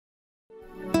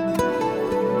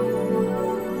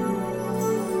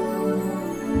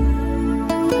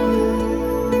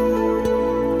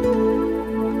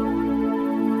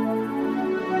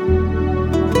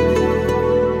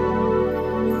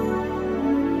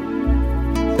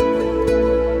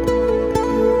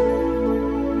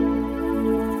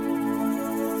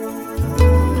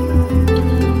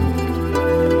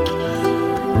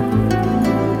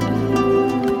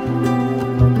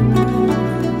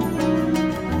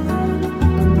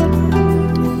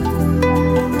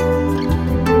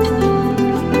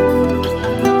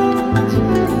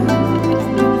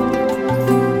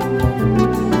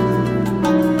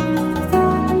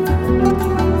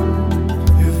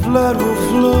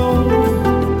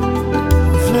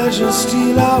treasure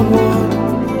steal our one,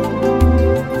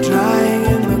 drying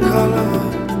in the color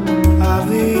of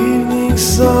the evening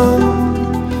sun.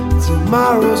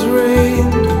 Tomorrow's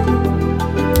rain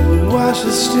will wash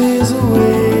the stains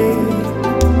away,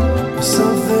 but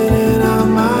something in our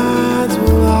minds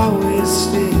will always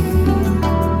stay.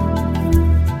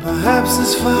 Perhaps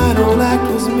this final act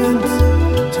was meant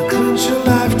to clinch a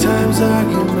lifetime's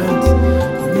argument,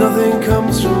 that nothing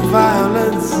comes from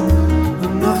violence,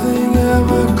 and nothing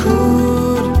ever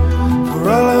could. For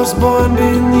all of us born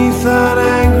beneath an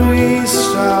angry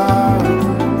star,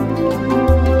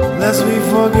 lest we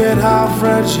forget how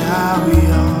fragile we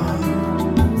are.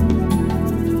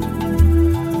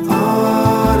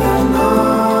 On and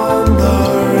on the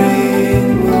rain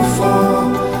will fall,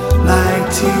 like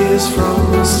tears from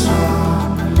a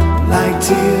star, like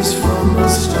tears from a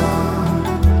star.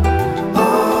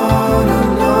 On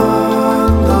and on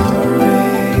the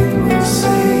rain will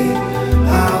say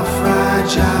how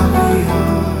fragile we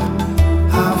are,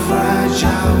 how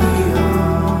fragile we are.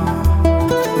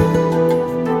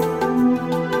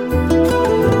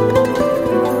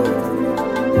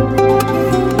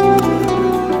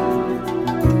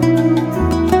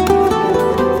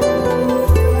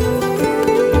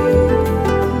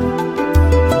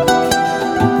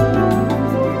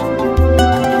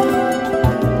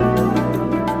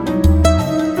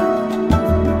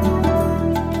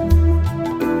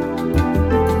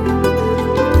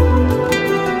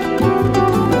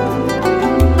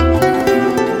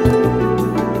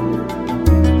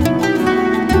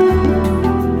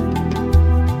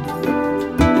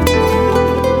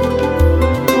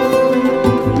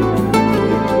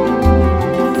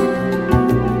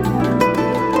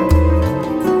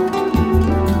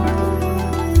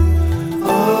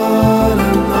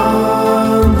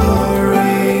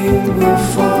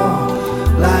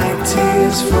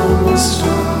 From a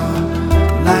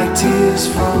star, like tears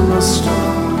from a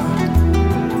star.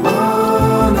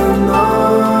 On and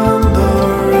on the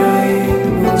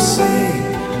rain will say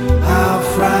how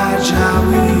fragile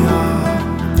we are,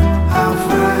 how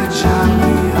fragile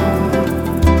we are,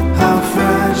 how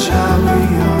fragile we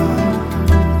are,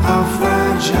 how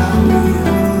fragile we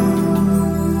are.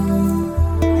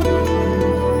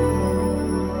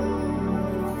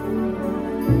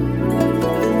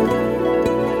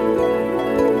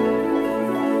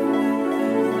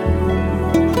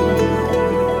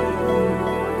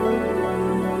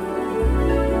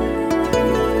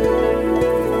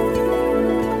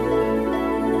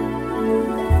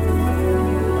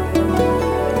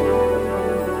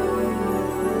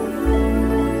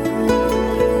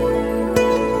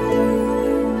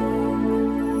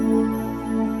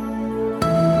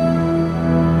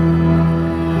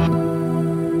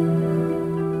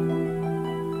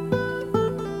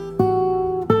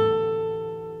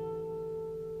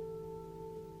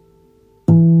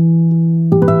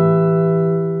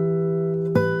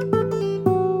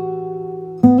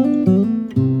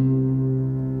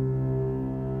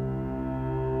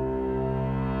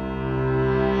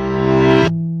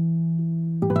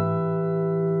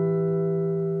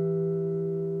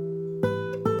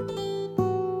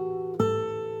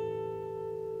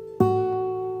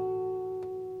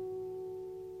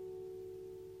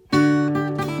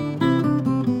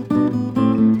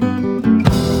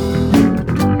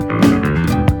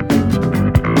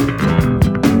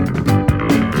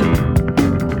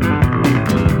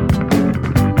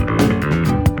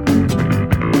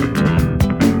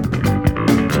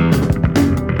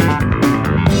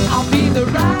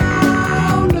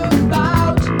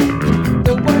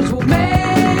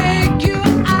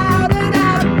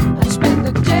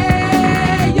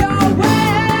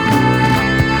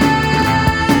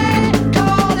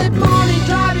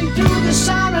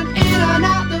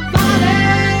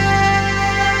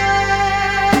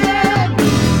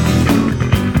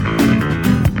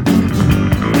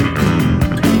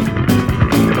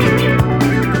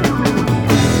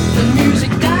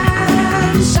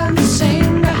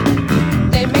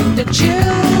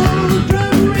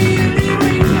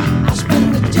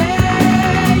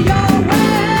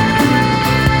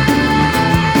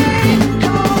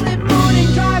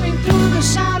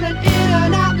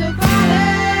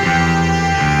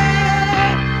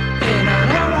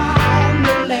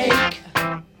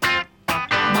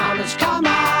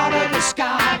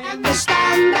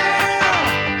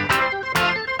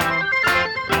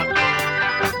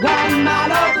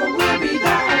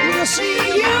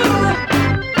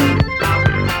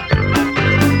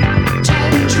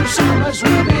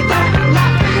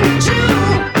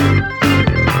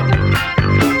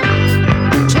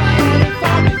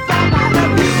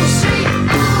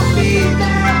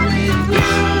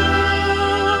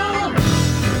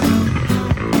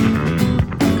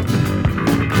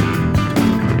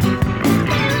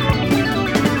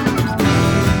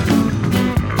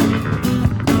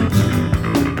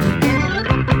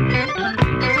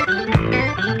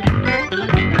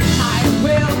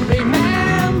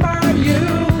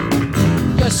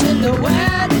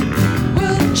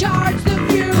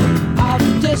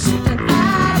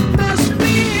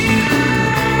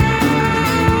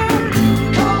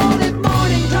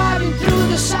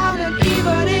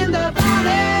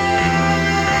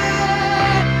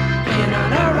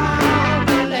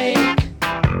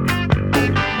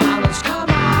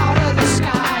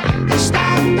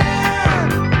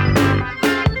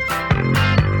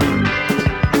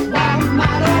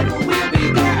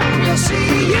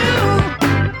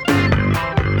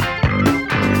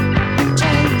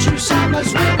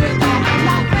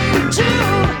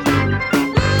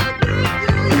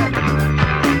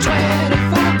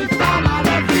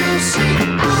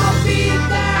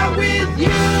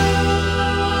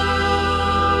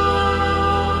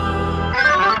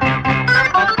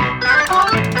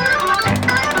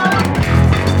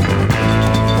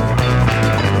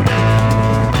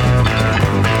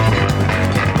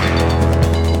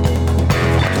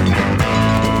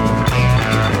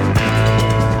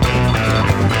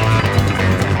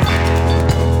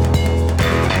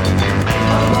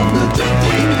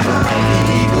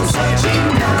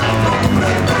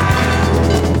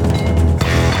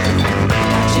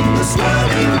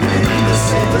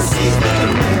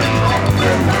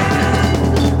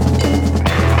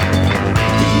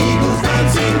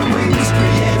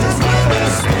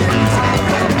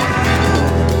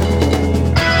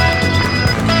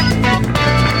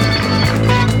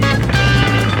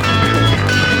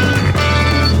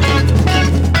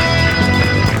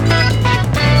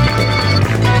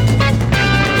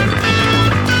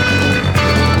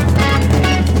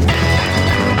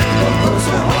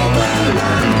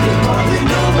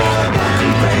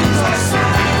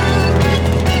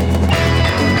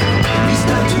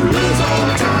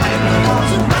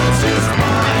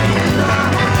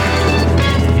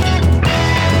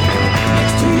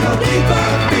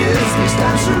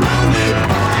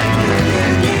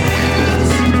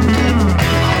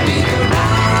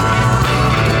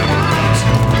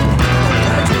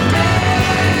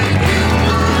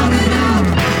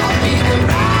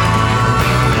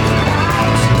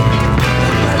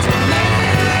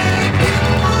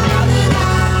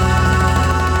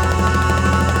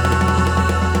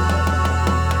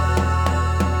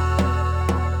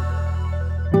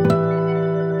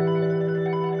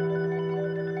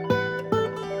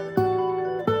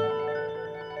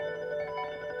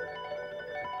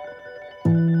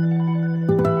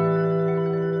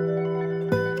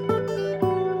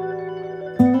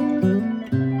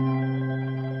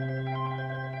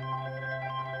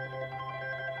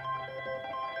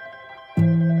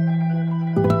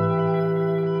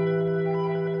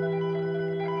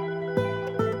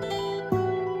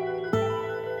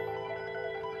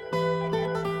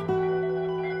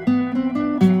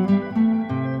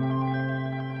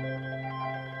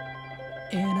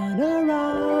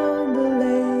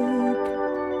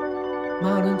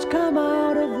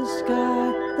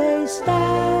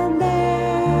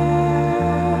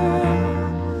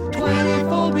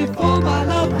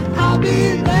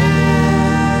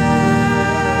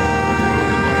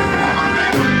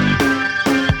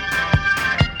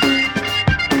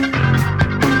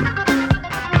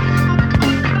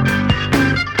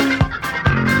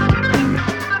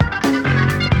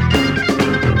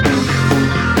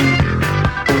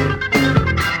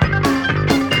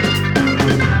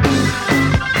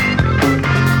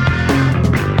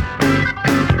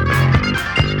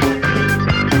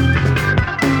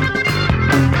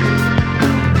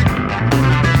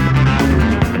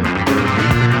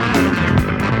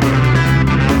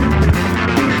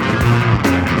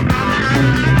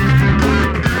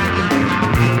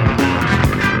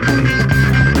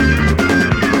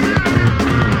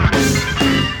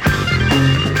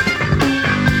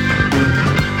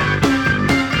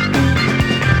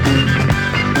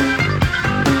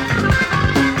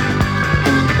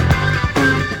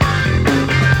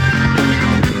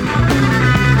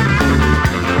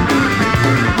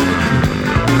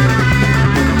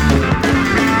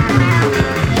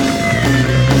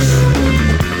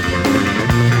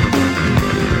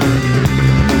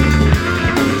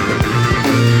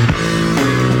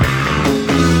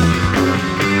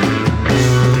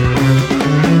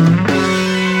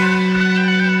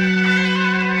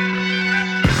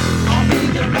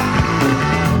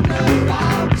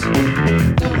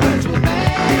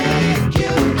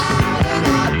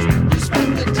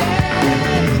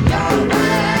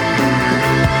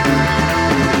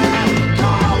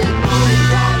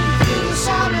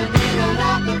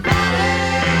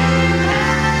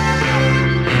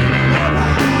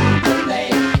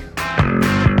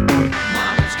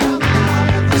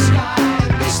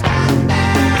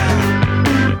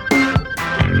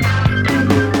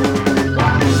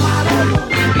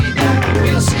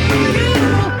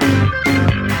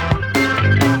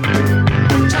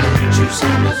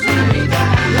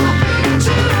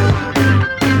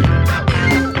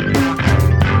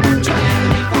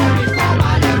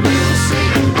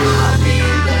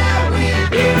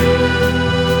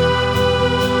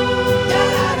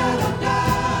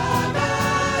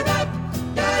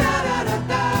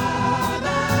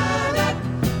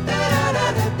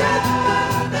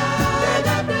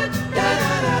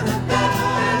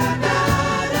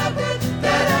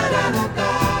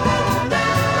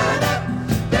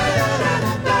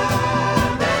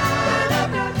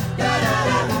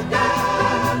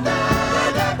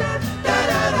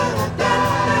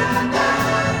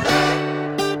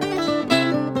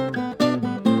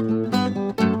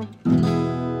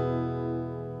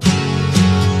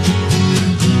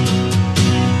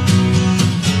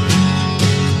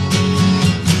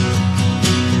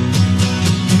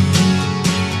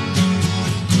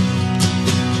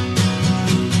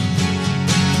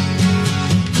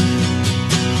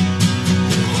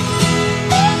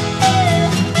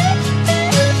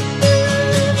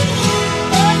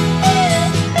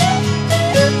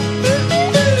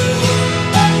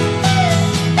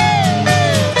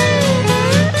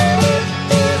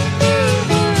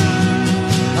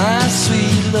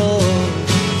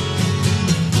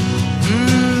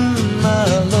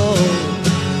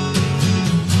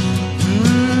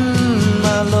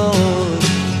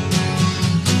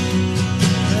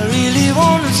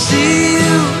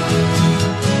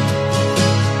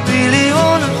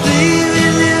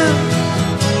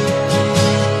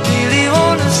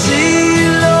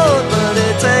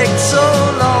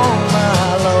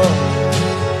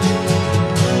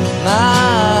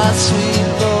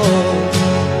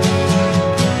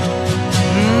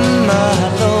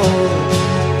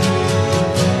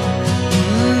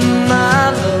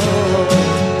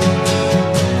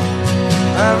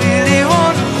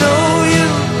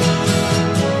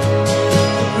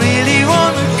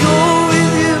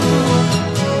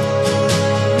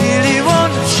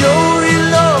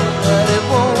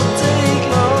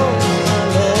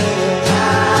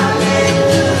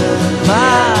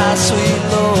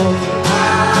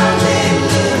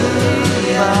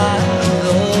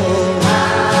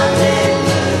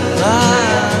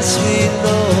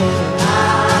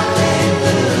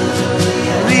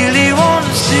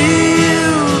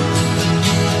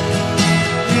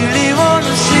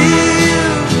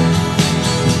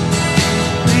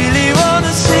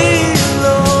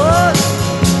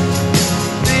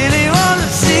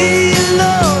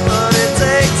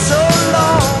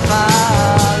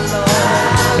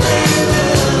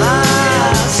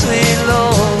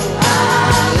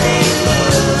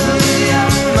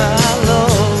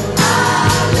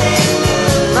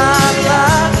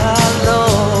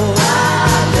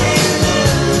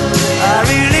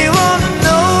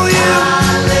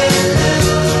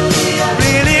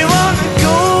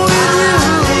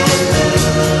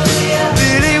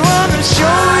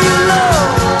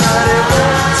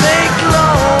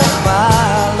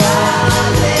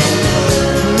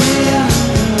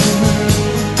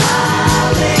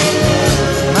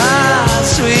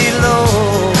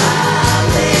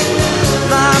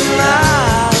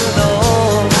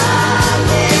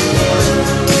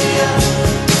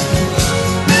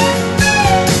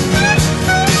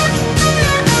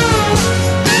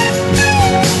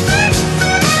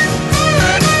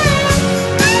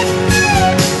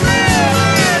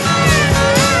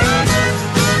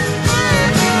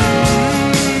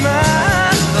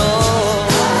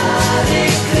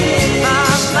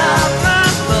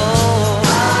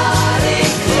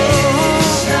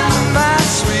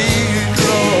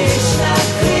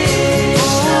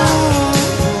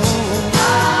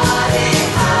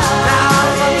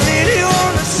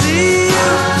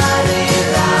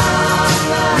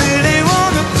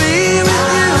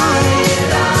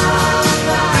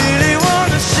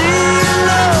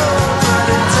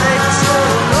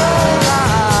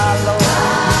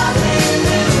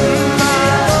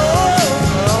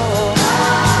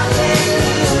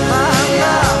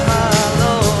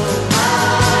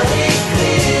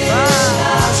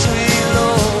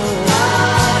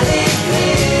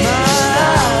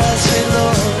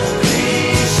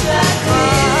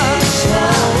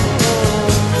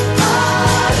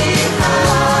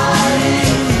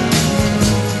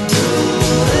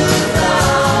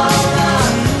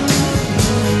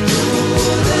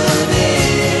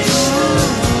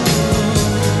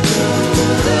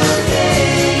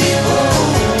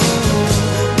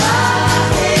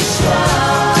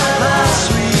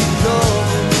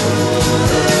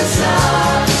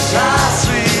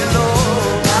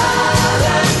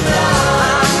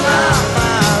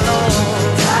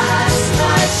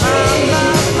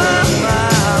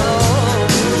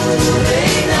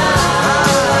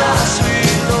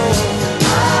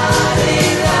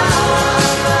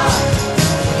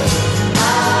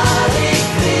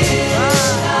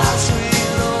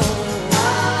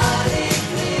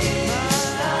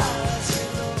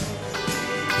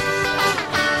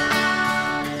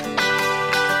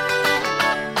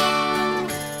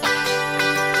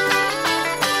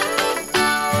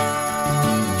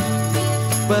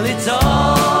 it's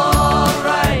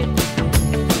alright.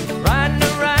 Riding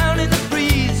around in the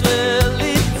breeze, well,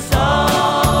 it's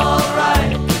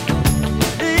alright.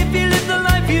 If you live the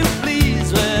life you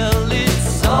please, well,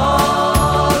 it's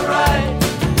alright.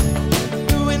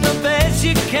 Doing the best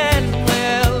you can,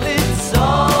 well, it's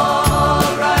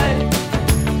alright.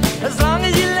 As long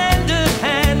as you lend a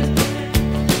hand.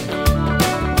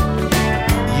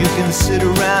 You can sit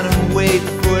around and wait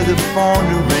for the phone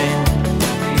to ring,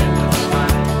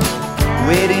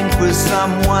 waiting for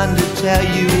someone to tell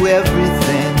you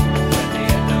everything.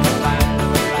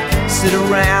 Sit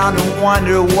around and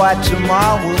wonder what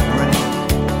tomorrow will bring.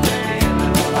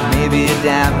 Maybe a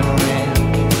diamond ring.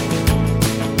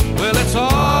 Well, it's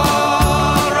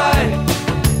alright,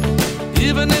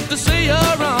 even if they say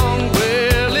you're wrong.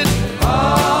 Well, it's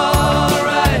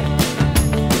alright.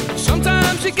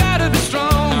 Sometimes you gotta be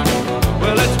strong.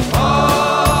 Well, it's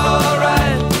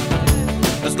alright,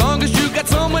 as long as you got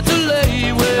somewhere to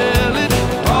lay. Well, it's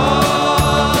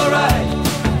alright.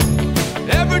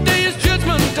 Every day is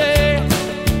Judgment Day.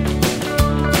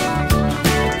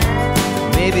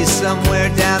 Maybe somewhere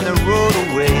down the road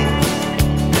away,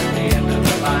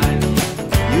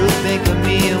 you'll think of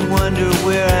me and wonder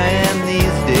where I am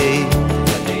these days.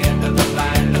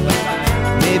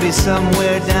 Maybe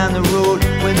somewhere down the road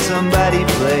when somebody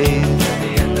plays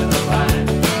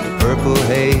Purple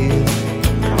Haze.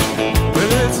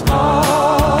 Well, it's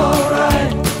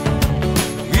alright,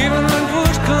 even when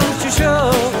push comes to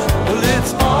shove. Well,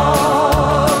 it's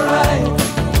alright,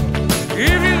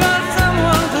 if you got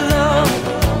someone to love.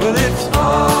 Well, it's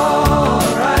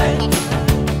alright,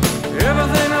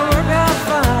 everything will work out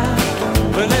fine.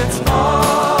 Well, it's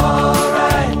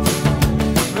alright,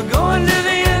 we're going to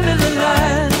the end of the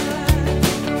line.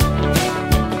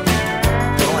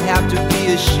 Don't have to be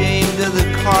ashamed of the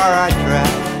car I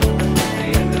drive.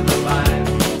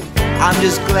 I'm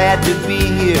just glad to be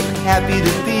here, happy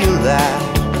to be alive.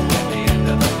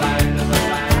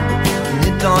 And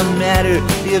it don't matter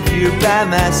if you're by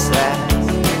my side,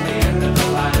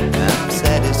 I'm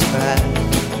satisfied.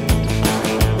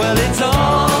 Well, it's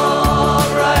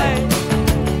alright,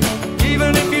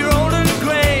 even if you're old and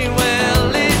gray.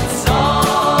 Well, it's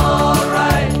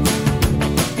alright,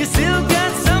 you still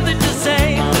got something to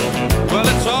say. Well,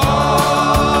 it's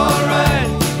alright,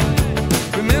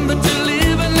 remember to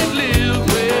live and let live.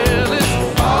 Well, it's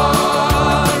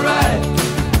alright,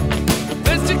 the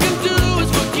best you can do is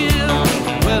forgive.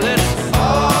 Well, it's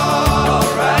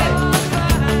alright,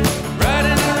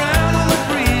 riding around on the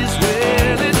breeze.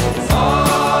 Well, it's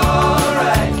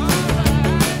alright,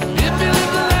 if you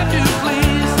live the life you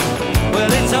please.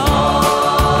 Well, it's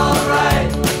alright,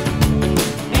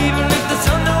 even if the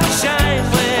sun don't shine.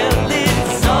 Well,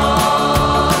 it's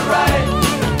alright,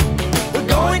 we're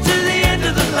going to the end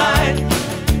of the line.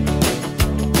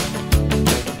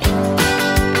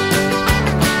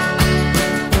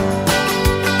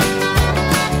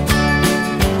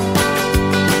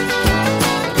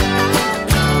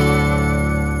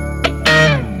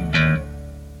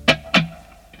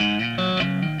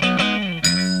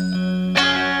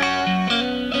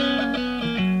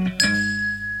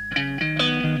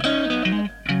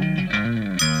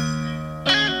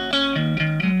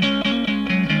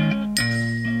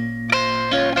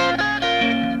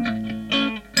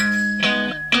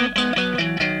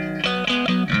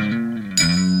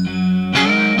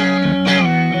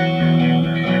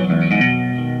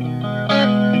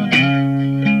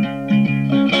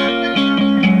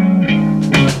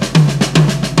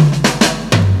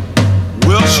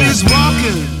 Well, she's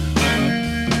walking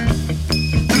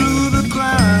through the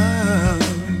clouds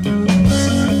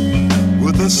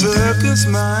with a circus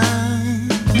mind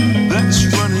that's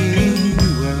running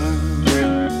wild.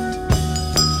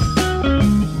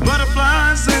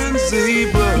 Butterflies and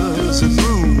zebras and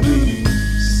moonbeams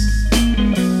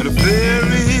and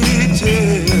fairy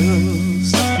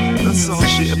tales. That's all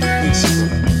she ever thinks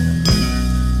about.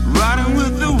 Riding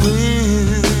with the wind.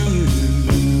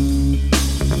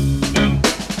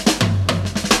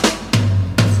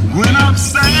 When I'm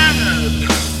sad,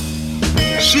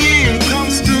 she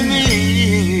comes to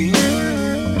me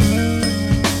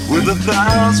with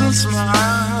 1,000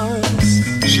 smiles.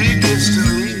 She gives to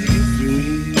me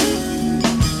free.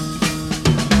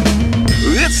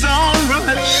 It's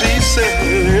alright, she said,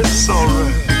 it's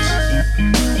alright.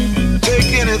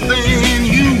 Take anything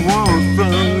you want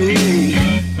from me.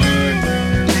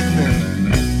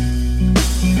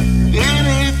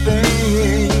 Anything.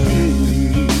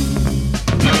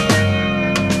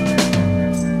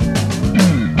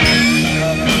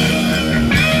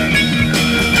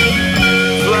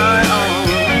 Fly on,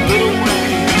 little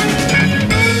wings.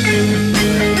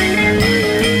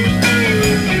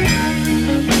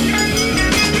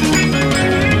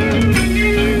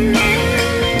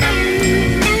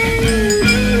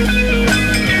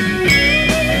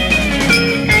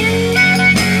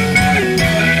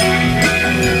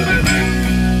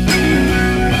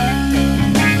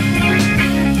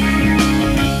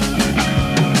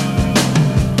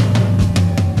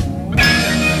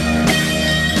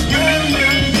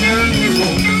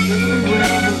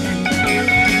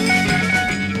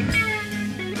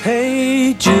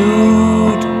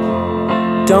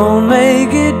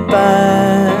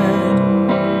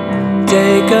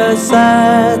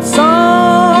 sad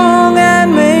song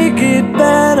and make it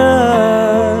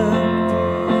better.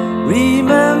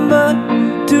 Remember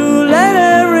to let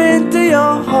her into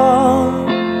your heart,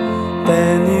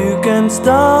 then you can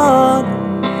start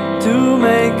to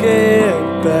make it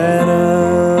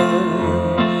better.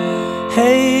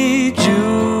 Hey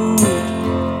Jude,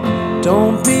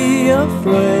 don't be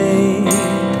afraid.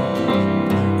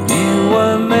 You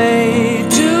were made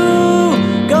to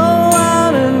go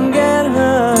out and get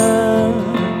her.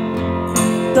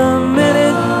 The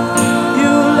minute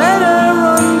you let her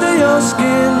under your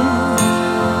skin,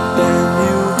 then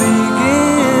you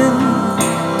begin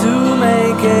to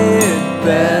make it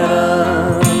better.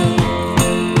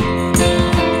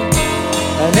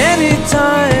 And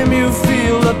anytime you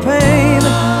feel the pain,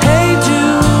 hey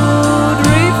Jude,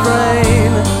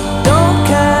 refrain. Don't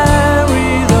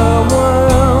carry the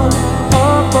world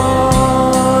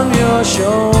upon your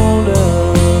shoulder.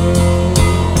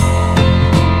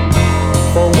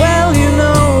 For well you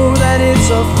know that it's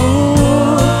a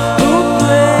fool who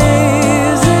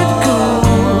plays it cool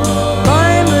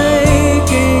by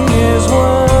making his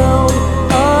world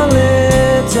a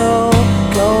little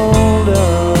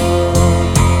colder.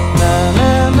 Na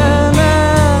na na na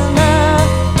na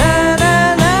na na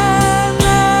na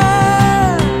na.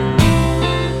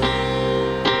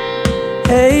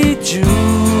 Hey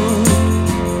Jude,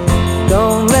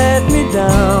 don't let me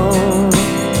down.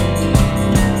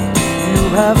 You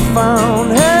have found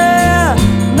her,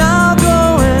 now go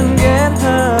and get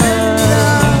her.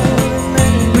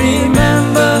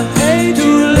 Remember to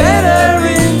let her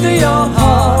into your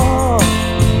heart,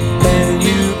 then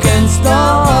you can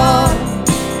start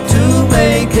to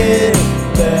make it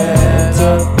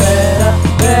better, better,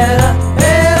 better,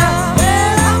 better,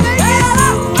 better, better.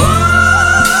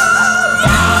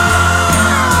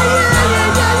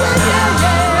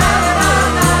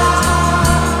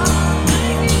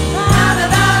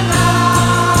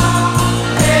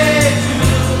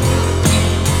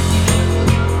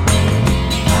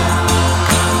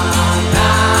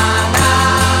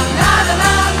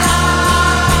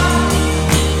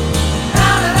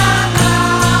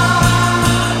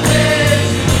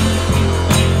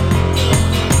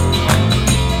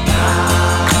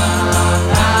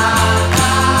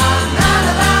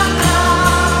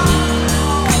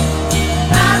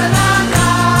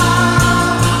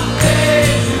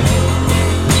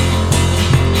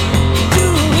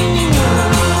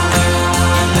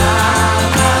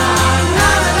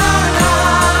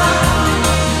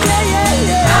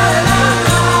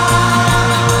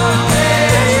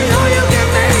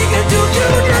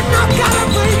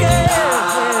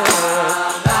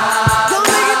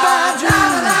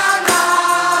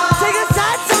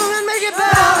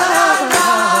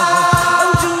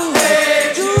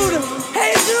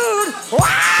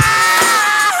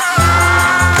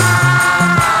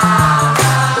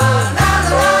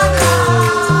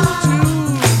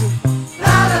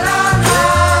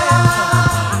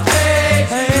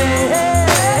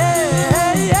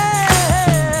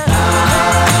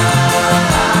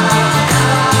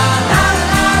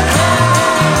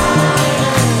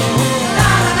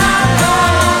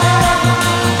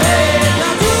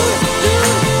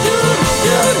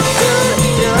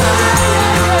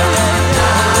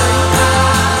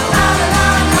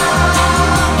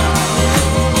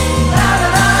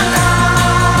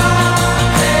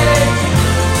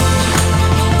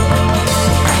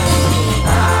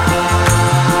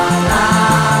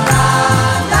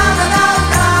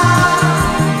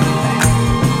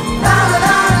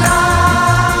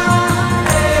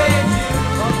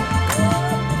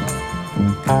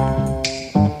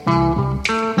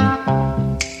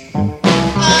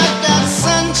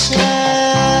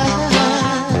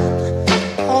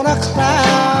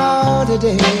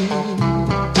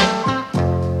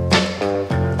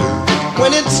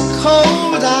 When it's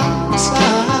cold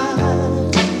outside,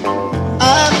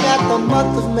 I've got the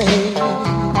month of May.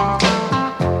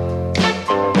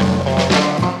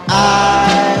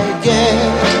 I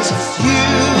guess you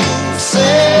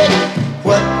say,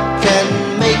 what can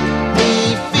make me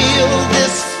feel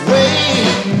this way?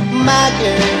 My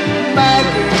girl, my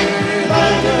girl, my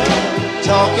girl,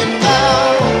 talking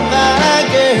about my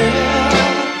girl,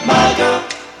 my girl.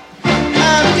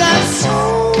 I've got so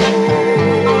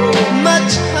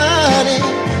much honey,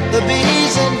 the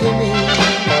bees envy me.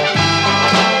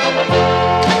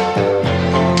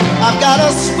 I've got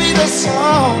a sweeter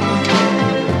song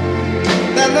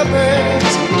than the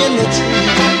birds in the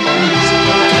trees.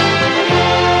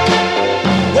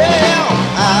 Well,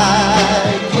 I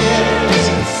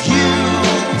guess you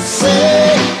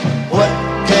say, what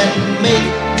can make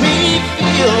me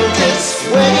feel this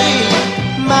way?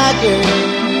 My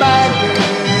girl, my girl,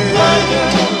 my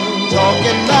girl,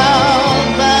 talking about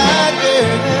my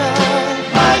girl,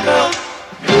 my girl.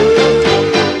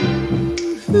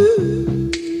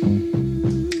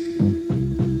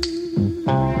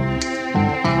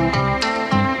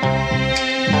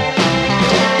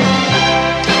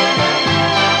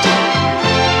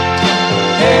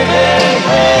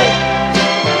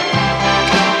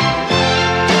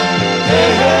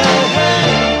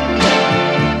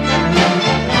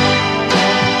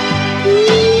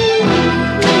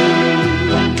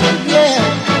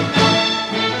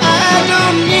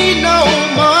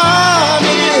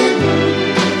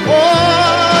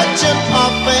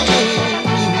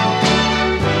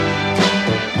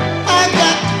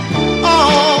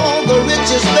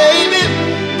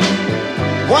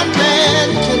 One man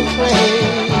can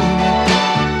claim.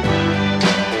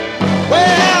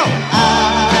 Well,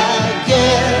 I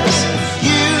guess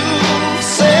you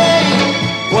say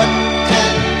what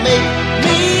can make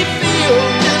me feel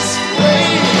this way,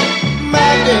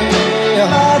 my girl,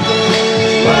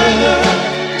 my girl,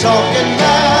 talking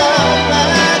about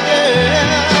my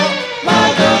girl, my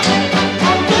girl.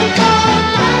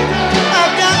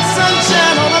 I've got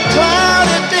sunshine on a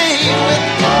cloudy day with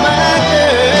my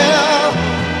girl.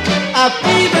 I've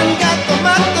even got the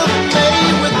month of May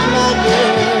with my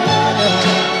girl.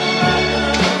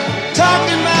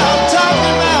 Talking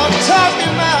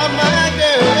about my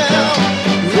girl.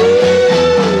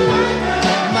 Ooh,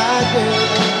 my girl.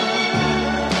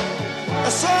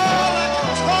 That's all I can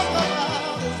talk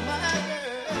about is my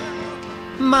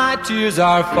girl. My tears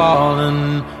are falling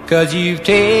 'cause you've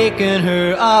taken her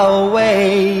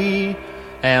away.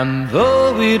 And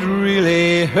though it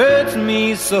really hurts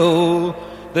me so,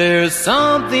 there's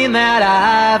something that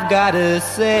I've gotta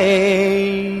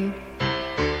say.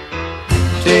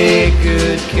 Take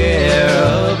good care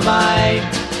of my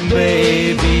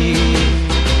baby.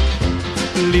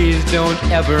 Please don't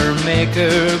ever make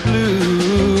her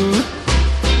blue.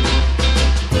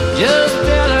 Just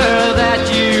tell her that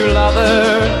you love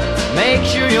her. Make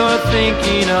sure you're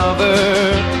thinking of her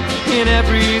in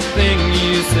everything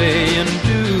you say and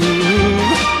do.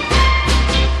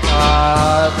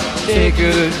 Take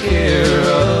good care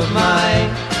of my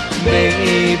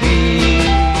baby.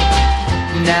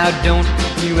 Now don't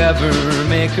you ever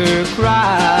make her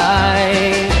cry.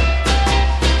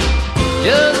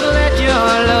 Just let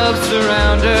your love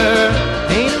surround her.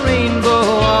 Paint a rainbow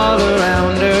all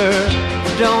around her.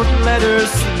 Don't let her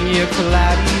see a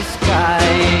cloudy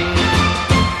sky.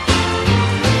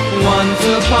 Once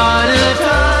upon a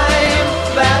time,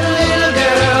 that little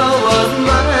girl was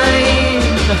mine.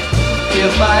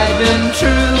 If I'd been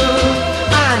true,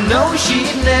 I know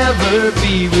she'd never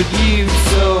be with you.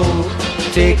 So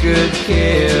take good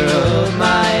care of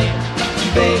my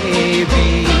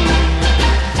baby.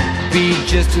 Be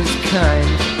just as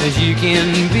kind as you can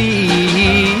be.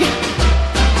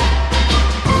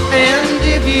 And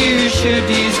if you should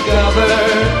discover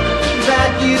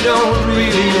that you don't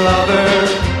really love her,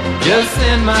 just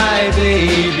send my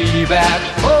baby back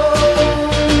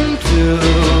home to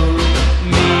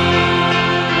me.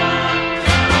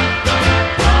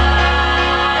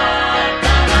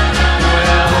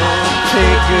 Well,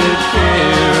 take good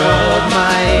care of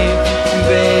my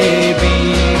baby.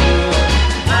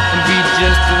 Be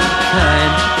just as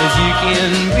kind as you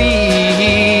can be.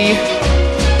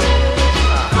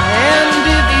 And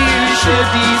if you should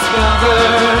discover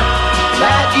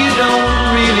that you don't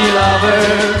really love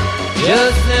her,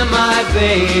 just send my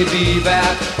baby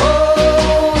back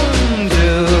home to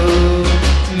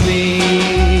me.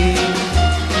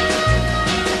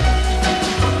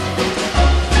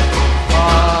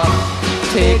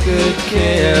 Take good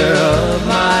care of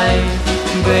my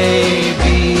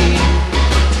baby.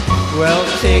 Well,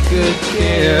 take good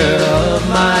care of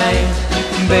my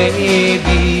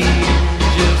baby.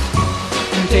 Just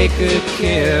take good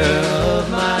care of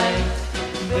my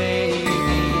baby.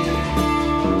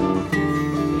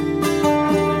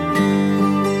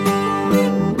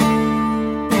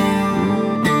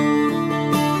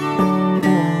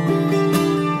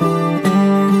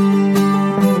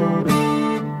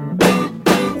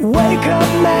 Wake up,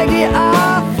 Maggie,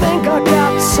 I think I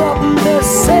got something to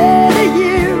say to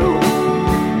you.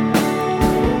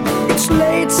 It's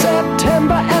late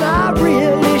September and I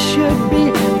really should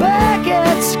be back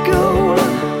at school.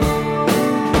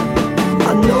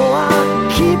 I know I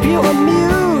keep you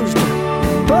amused,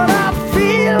 but I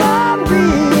feel I'm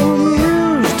being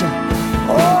used.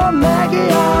 Oh,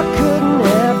 Maggie, I couldn't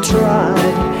have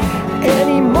tried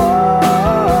anymore.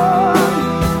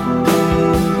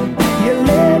 You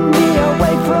led me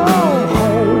away from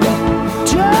home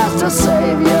just to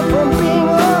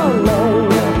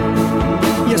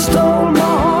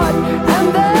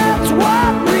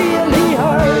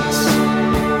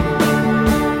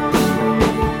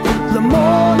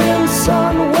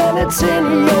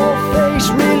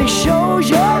really shows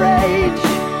your age.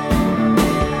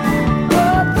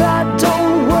 But that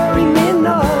don't worry me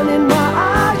none. In my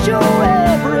eyes you're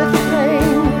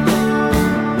everything.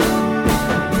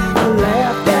 I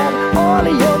laughed at all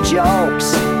of your jokes.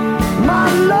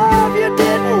 My love, you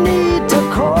didn't need to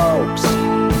coax.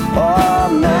 Oh,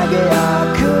 Maggie,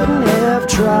 I couldn't have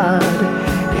tried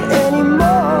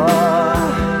anymore.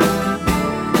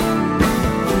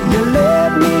 You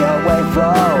led me away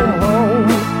from home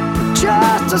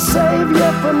just to save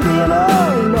you from being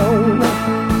alone.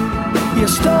 You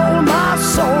stole my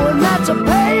soul, and that's a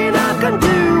pain I can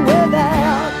do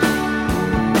without.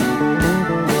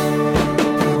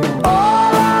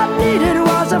 All I needed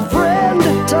was a friend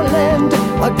to lend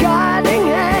a guiding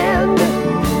hand.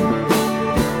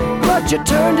 But you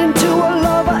turned into a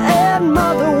lover and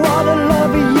mother. What a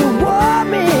lover, you wore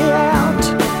me out.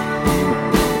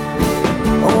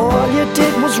 All you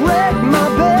did was wreck my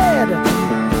bed,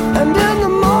 and in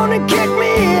the morning kick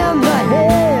me in the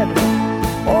head.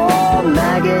 Oh,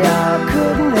 Maggie, I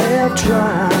couldn't have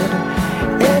tried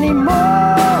anymore.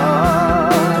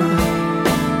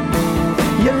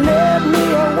 You led me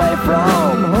away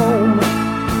from home,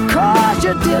 'cause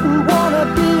you didn't want to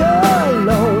be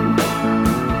alone.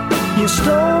 You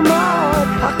stole my heart,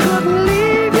 I couldn't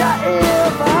leave you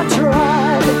if I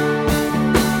tried.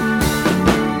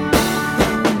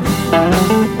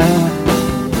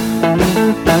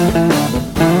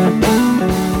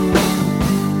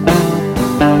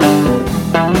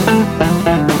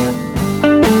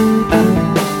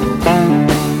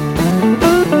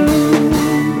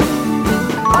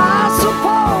 I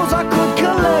suppose I could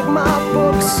collect my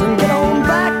books and get on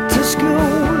back to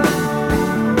school,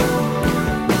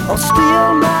 or steal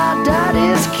my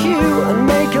daddy's cue and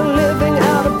make a living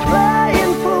out of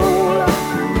playing fool,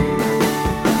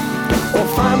 or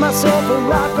find myself a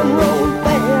rock and roll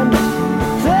band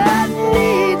that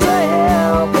needs a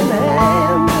helping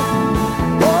hand.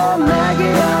 Oh,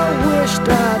 Maggie, I wished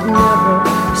I'd never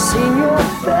seen your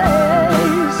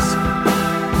face.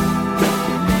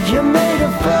 You made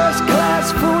a first-class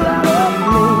fool out of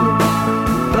me,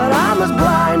 but I'm as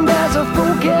blind as a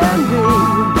fool can be.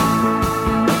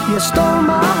 You stole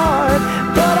my heart,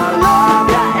 but I love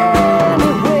you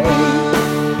anyway.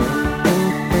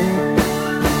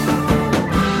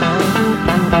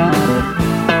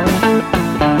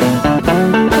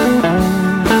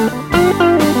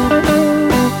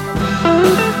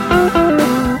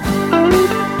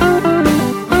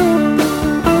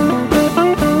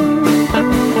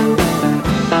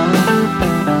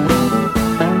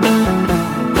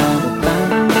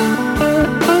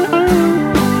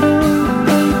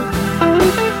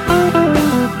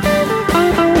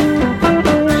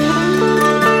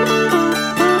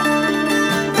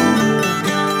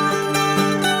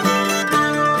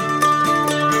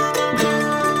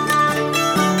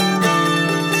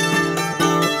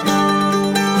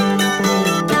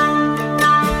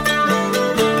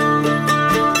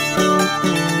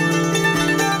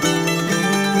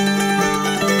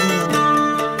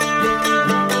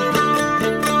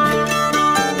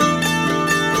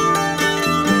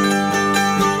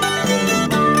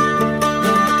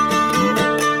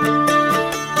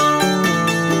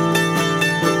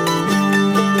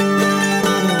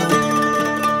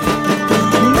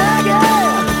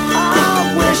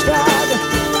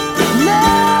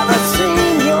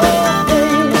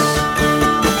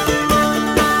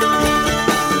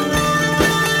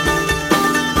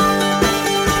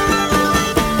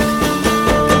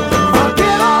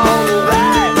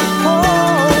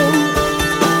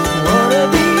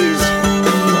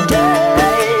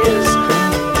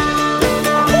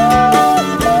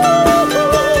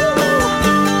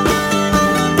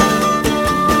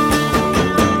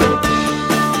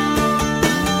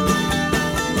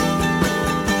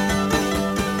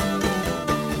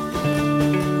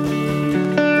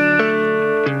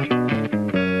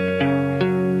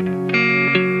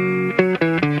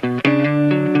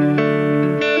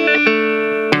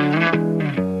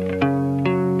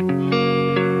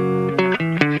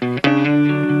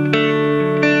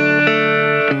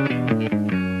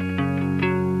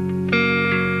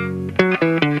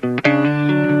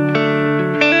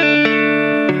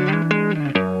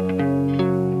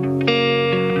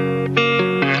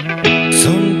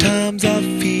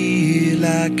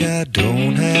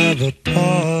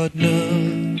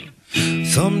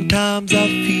 Sometimes I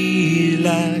feel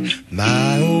like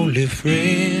my only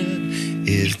friend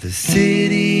is the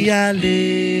city I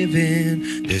live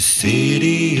in, the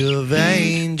city of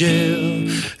angels.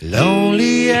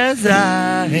 Lonely as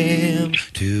I am,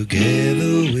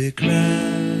 together we cry.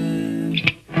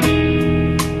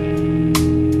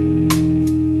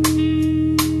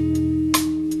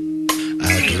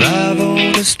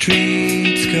 the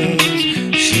streets, 'cause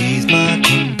she's my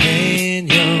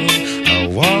companion. I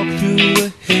walk through the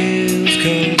hills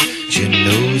 'cause she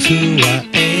knows who I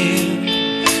am.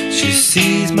 She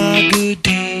sees my good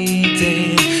deeds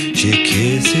and she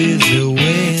kisses me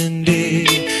windy.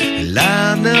 And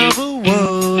I never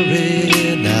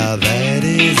worry, now that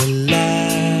is a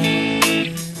lie.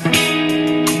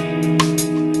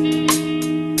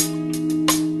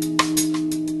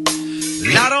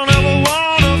 I don't ever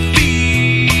wanna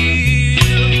feel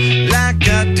like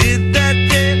I did that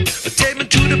day. Take me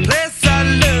to the place I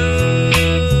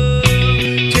love.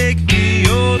 Take me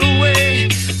all the way.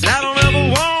 I don't ever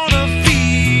wanna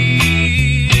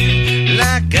feel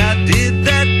like I did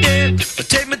that day.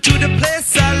 Take me to the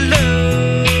place I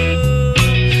love.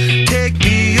 Take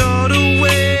me all the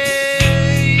way.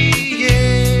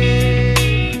 Yeah,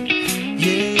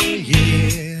 yeah, yeah.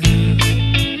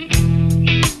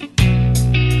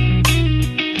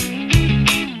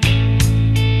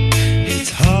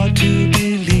 It's hard to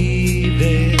believe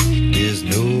that there's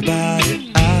nobody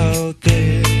out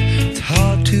there. It's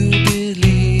hard to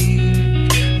believe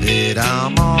that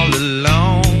I'm all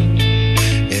alone.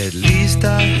 At least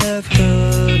I have her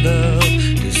love.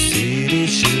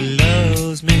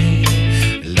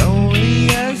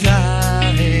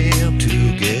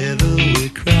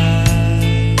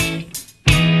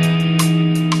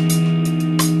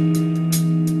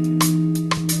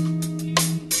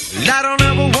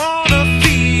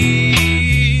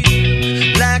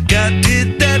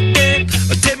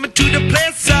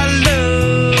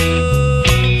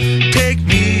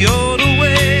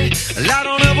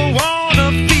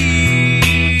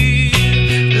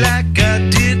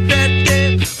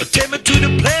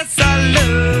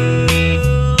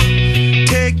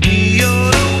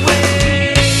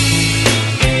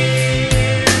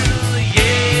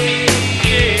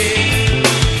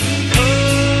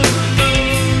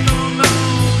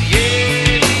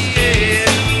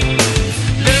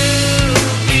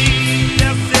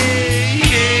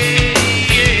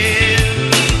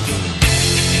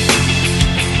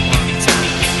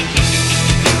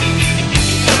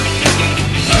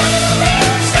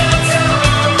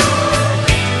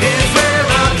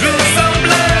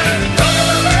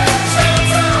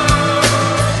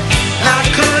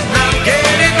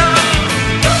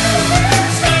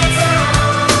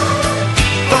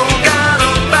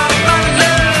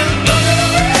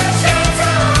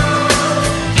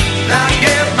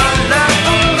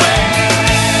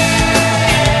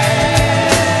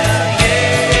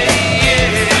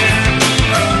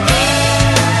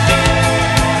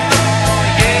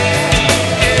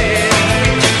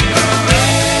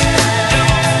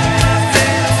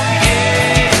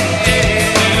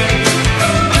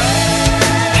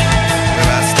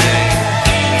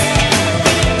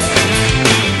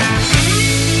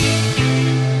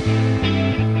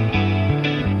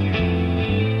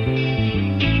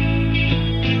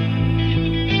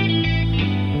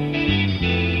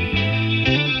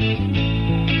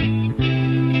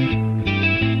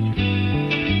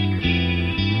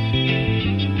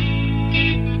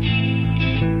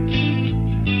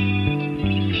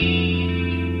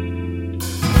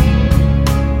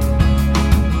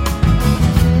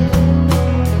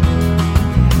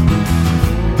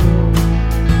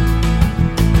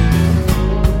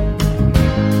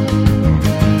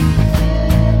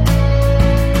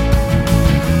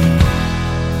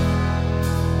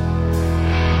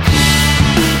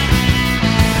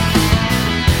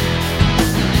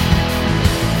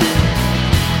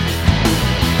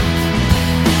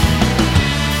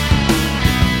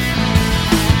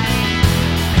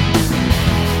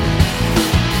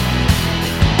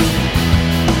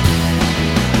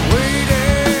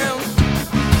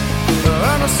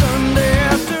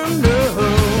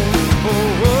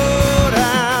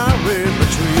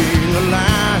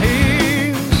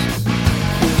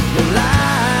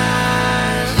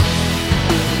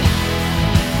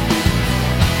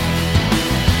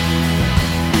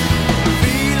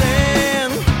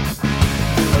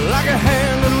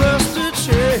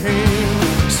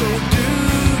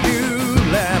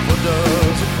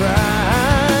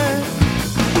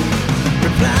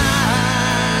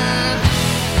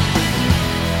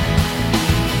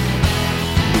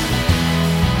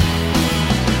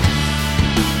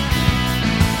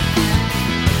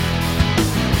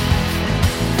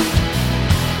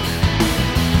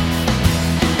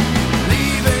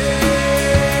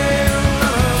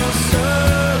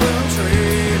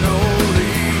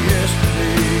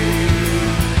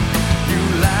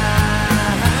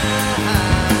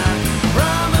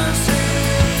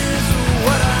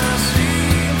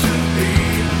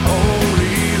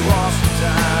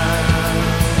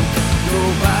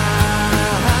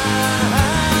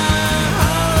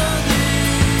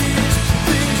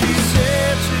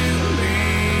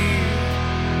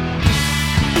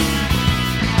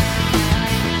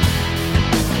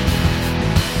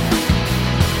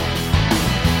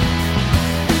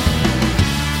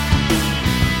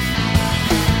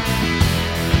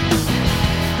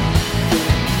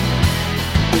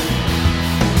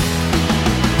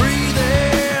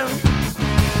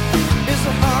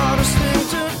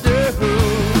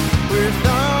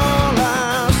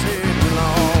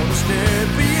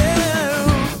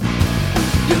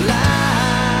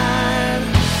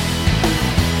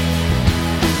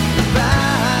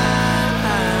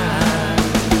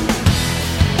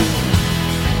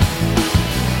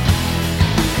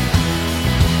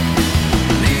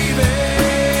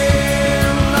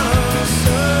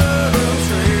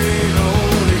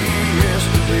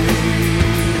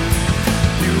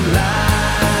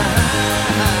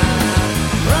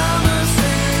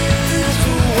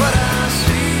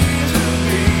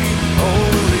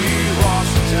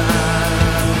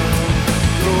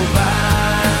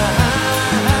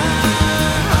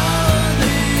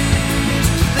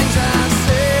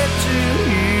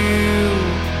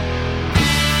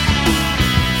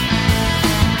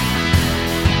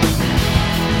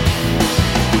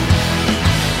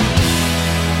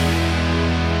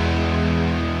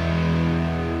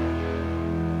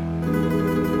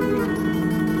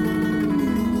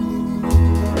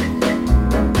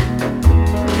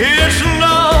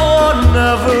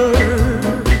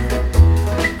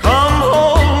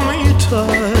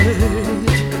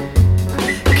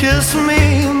 Kiss me,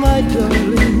 my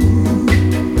darling,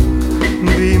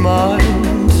 be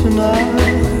mine tonight.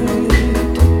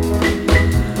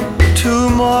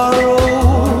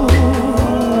 Tomorrow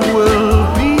will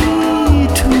be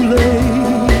too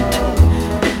late.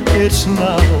 It's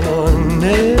now or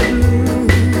never.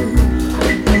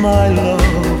 My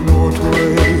love won't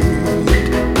wait.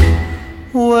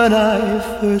 When I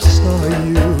first saw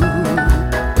you,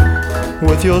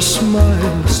 with your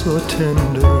smile so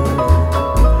tender,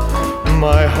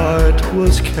 my heart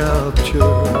was captured,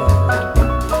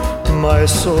 my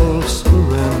soul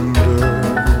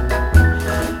surrendered.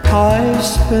 I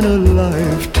spent a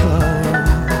lifetime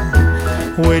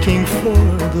waiting for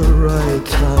the right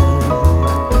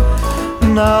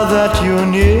time. Now that you're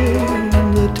near,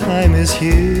 the time is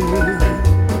here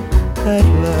at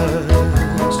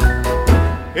last.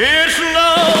 It's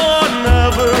now or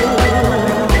never.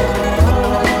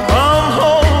 Come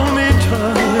hold me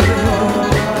tight.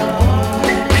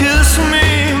 Kiss me,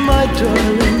 my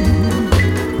darling.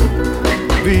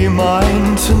 Be mine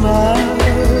tonight.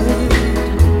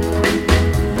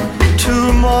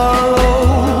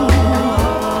 Tomorrow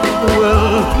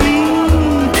will be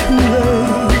too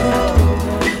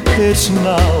late. It's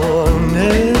now or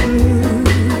never.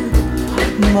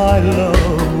 My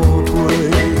love won't wait.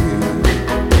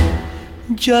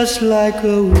 Just like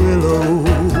a willow,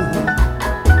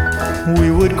 we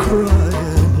would cry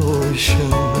an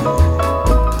ocean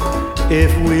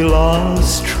if we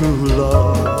lost true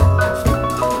love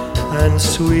and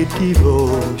sweet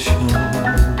devotion.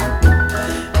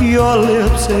 Your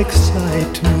lips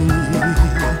excite me,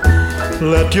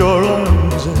 let your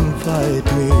arms invite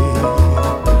me,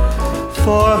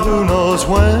 for who knows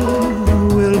when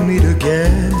we'll meet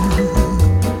again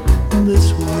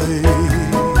this way.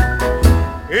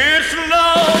 It's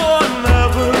now or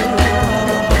never.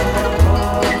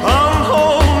 Come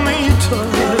hold me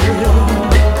tight.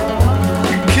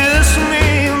 Kiss me,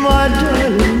 my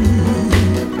darling.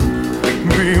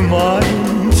 Be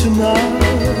mine tonight.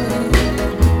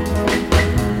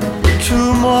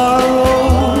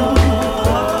 Tomorrow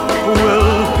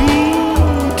will be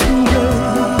too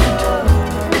late.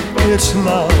 It's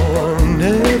now or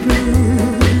never.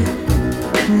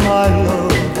 My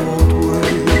love won't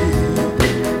wait.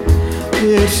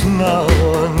 It's now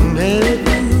or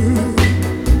never.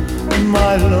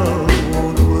 My love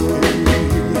won't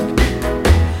wait.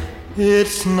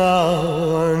 It's now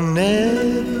or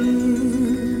never.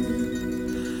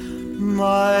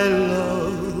 My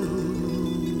love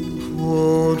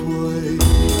won't wait.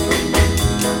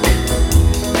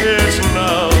 It's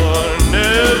now or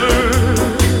never.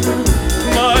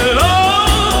 My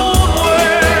love won't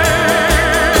wait.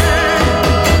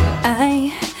 I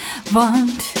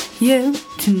want you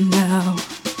to know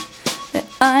that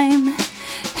I'm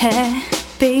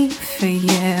happy for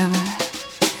you.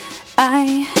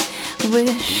 I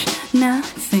wish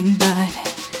nothing but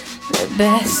the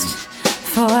best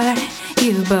for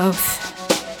you both.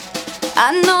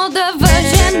 I know the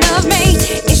version of me.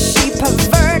 Is she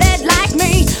perverted like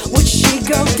me? Would she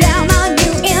go down on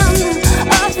you in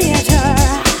a theater?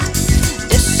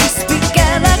 Does she speak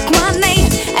eloquently?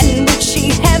 And would she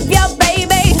have your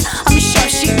baby? I'm sure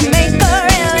she'd make a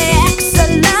really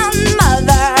excellent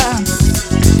mother.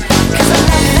 'Cause the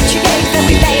love that you gave that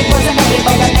we made wasn't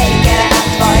able to make it enough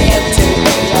for you to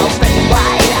be open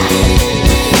wide.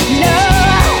 No.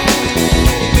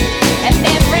 And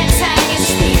every time you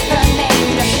speak her name,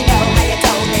 does she know how you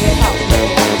told me you told me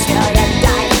till you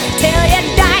died, till you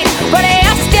died? But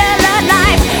you're still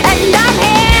alive, and I'm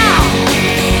here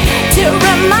to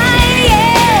remind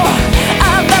you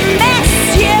of the mess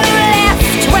you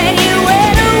left when you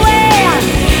went away.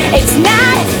 It's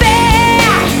not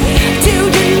fair to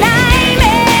deny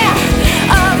me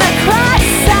of the cross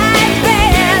I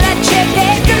bear that you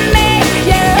did to me.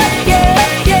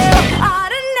 You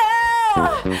ought to know.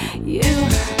 You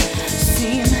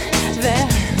seem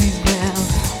very well.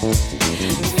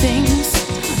 Things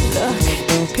look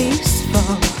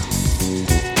peaceful.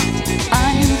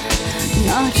 I'm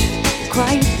not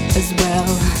quite as well.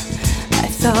 I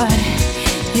thought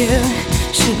you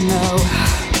should know.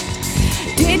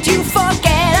 Did you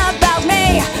forget about me,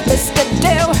 Mr.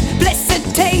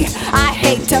 Duplicity? I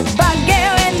hate to bug you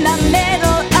in the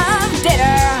middle of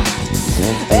dinner.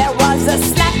 There was a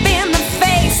slap in the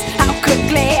face, how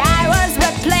quickly I was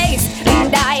replaced.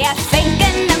 And are you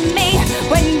thinking of me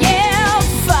when you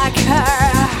fuck her?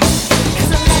 'Cause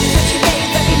the love that you gave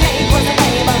that we made wasn't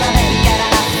able to make it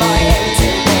enough for you to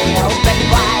be open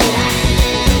wide.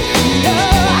 No.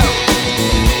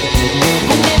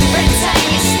 And every time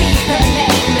you speak her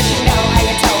name, does she know how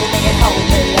you told me you'd hold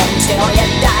me until you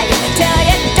died, till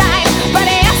you died? But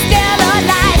you're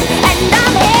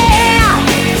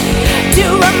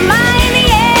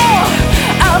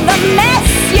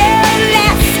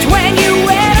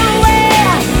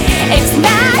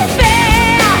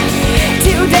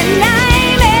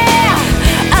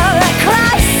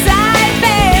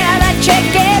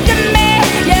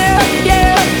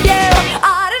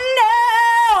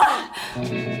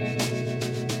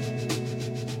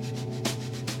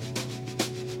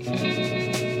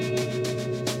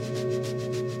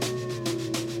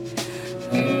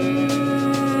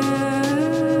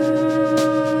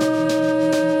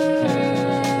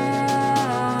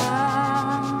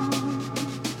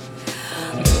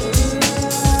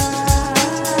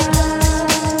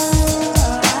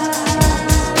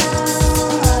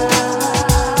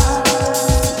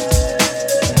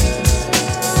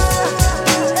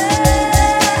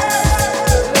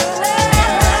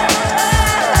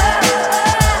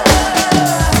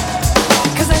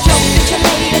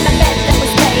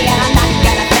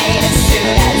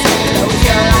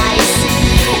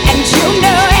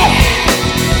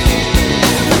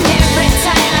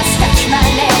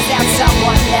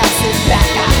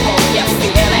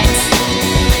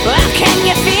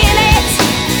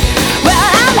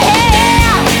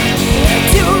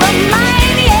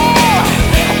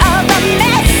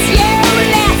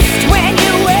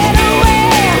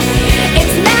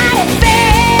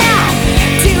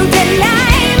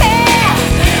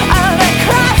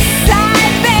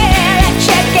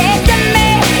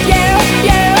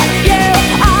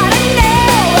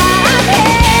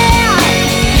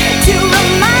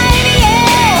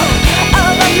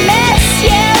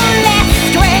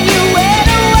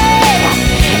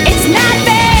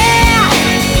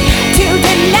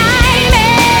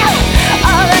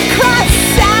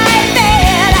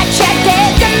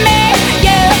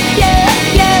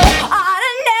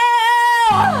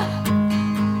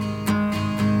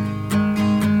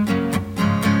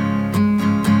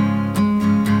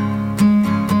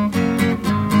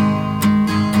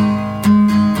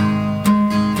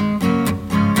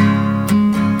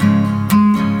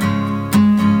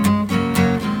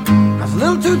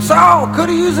little too tall,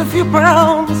 could've used a few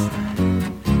pounds.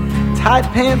 Tight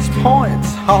pants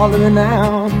points, hardly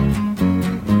renowned.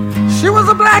 She was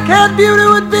a black-haired beauty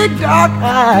with big dark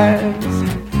eyes,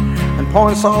 and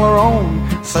points all her own,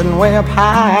 sitting way up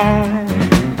high.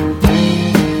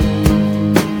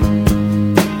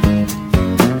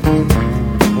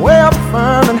 Way up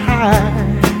firm and high.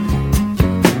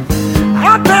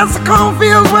 Out past the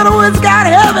cornfields where the woods got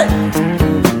heavy,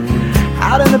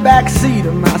 out in the back seat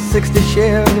of my '60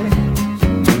 Chevy,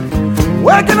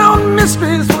 working on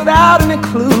mysteries without any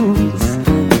clues,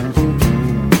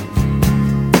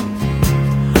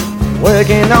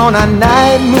 working on our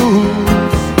night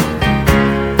moves,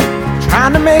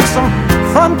 trying to make some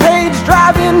front page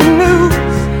drive-in news,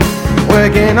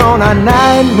 working on our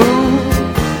night moves.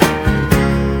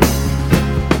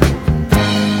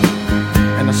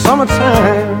 In the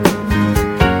summertime,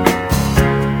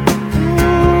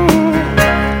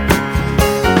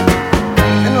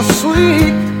 in the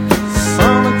sweet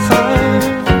summertime,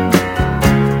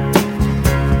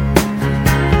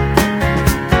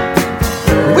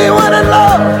 we weren't in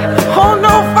love, oh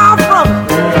no, far from it.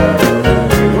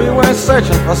 We weren't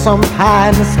searching for some pie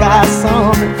in the sky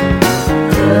summit.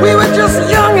 We were just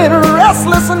young and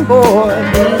restless and bored,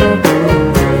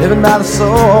 living by the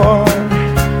sword.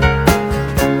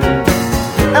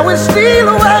 And we'd steal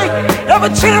away every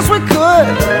chance we could,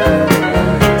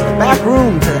 to the back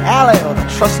room, to the alley, or the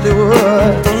trusty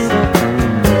woods.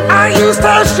 I used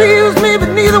her, she used me, but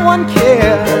neither one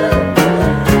cared.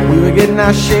 We were getting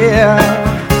our share,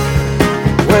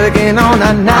 working on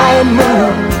our night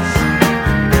moves,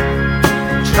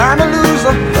 trying to lose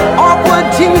the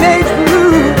awkward teenage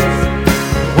blues,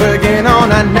 working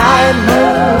on our night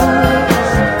moves.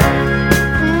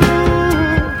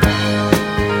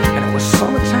 And it was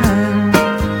summertime.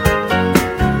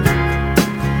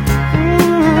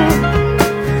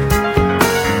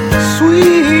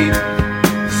 Sweet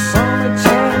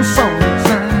summertime,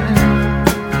 summertime.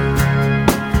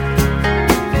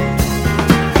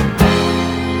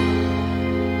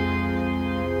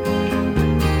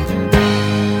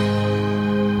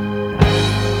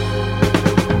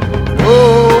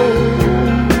 Oh,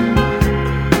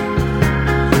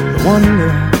 the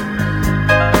wonder.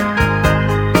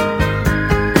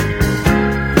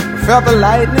 We felt the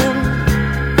lightning.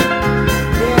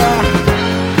 Yeah.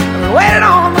 And we waited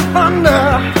on the thunder.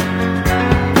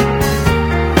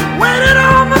 Waited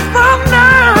on the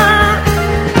thunder.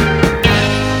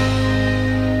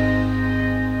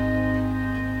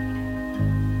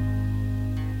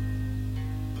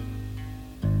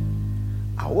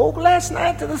 I woke last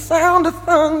night to the sound of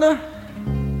thunder.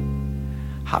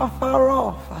 How far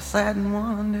off I sat and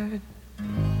wondered.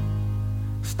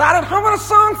 Started humming a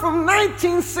song from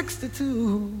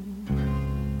 1962.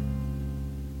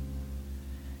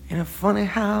 Ain't it funny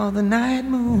how the night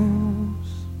moves,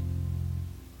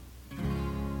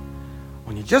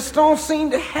 when you just don't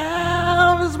seem to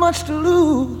have as much to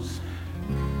lose.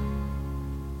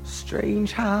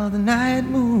 Strange how the night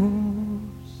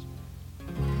moves,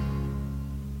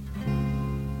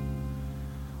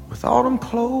 with autumn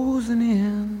closing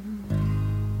in.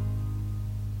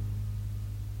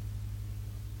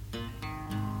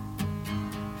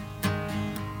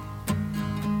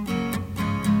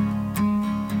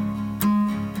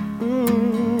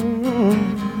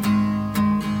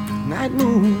 Night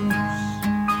moves.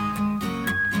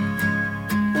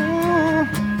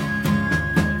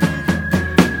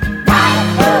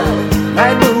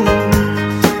 Night moves.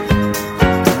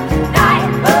 Night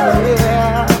moves.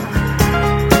 Yeah.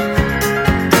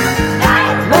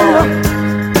 Night moves.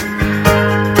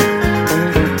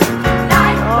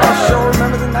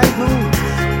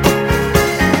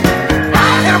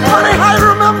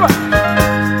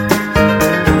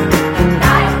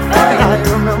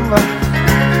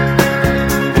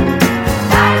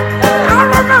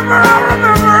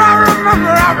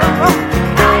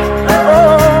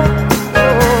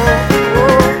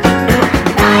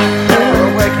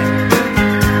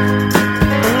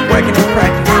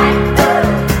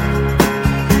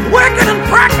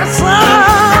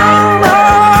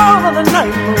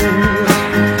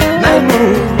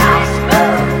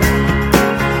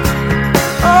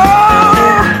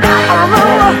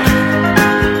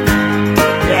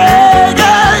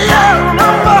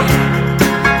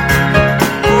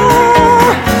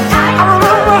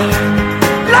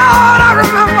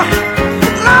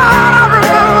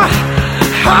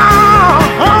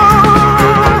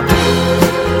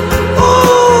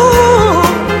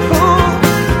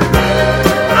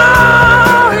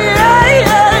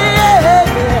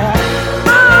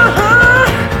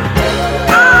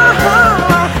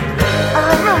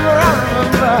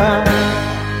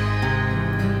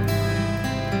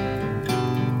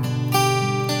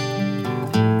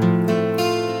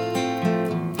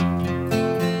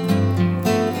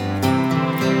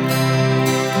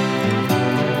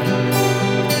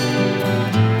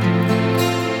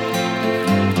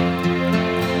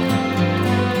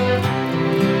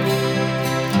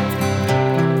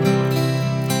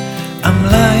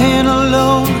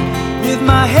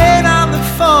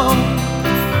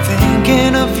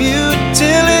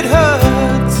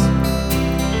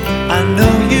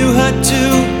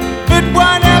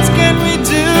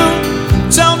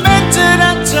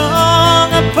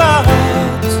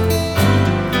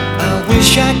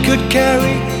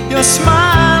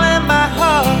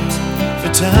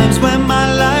 Times when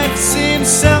my life seems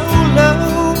so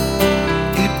low,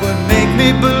 it would make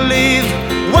me believe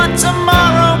what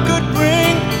tomorrow could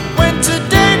bring, when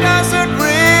today doesn't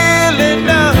really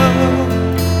know,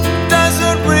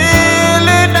 doesn't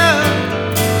really know.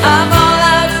 I'm all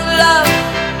out of love,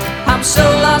 I'm so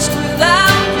lost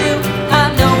without you. I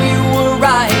know you were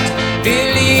right,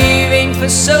 believing for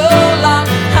so long.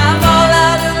 I'm all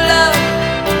out of love,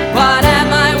 what am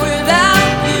I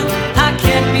without you? I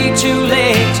can't be too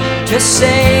late to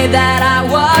say that I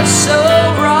was so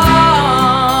wrong.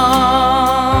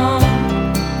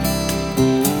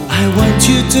 I want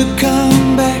you to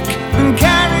come back and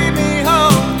carry me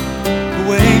home,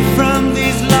 away from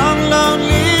these long,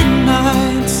 lonely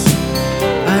nights.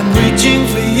 I'm reaching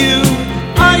for you,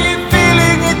 are you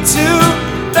feeling it too?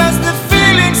 Does the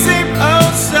feeling seem oh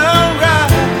so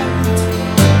right?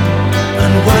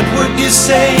 And what would you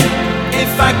say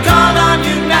if I called on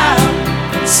you now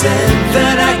and said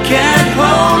that I can't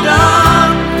hold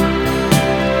on?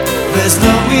 There's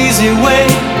no easy way,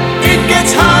 it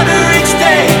gets harder each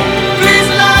day. Please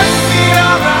love me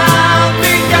or I'll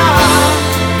be gone,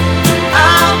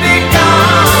 I'll be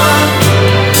gone.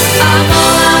 I'm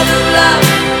all out of love,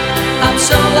 I'm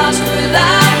so lost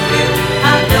without you.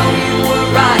 I know you were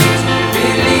right,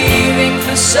 believing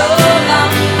for so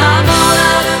long. I'm all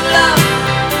out of love,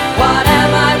 what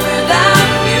am I without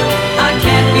you? I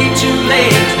can't be too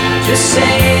late to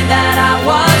say that I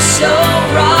was so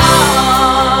wrong.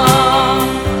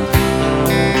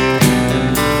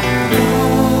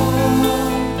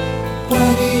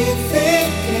 What are you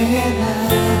thinking of?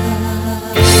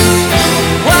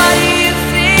 What are you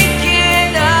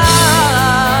thinking of?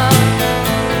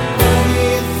 What are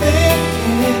you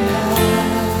thinking of?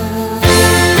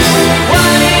 What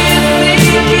are you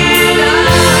thinking of?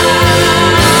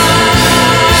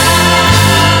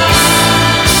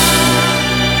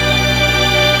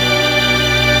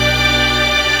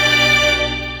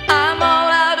 I'm all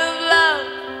out of love,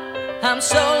 I'm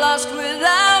so lost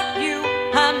without you.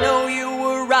 I know you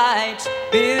were right,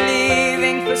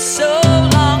 believing for so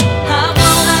long. I'm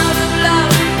all out of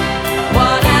love,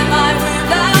 what am I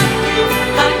without you?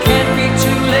 I can't be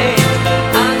too late,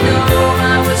 I know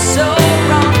I was so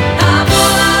wrong. I'm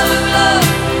all out of love,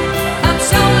 I'm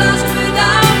so lost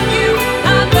without you.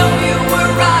 I know you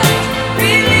were right,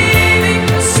 believing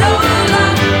for so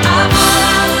long. I'm all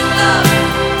out of love,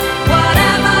 what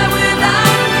am I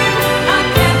without you? I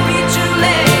can't be too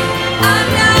late, I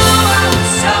know I was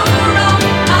so wrong.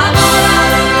 I'm all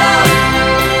out of love,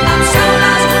 I'm so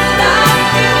lost without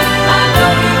you. I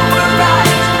know you were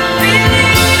right,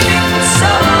 believing for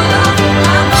so long.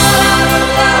 I'm all out of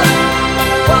love,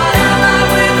 what am I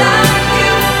without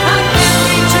you? I can't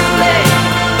be too late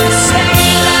to say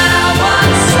that I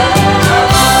was so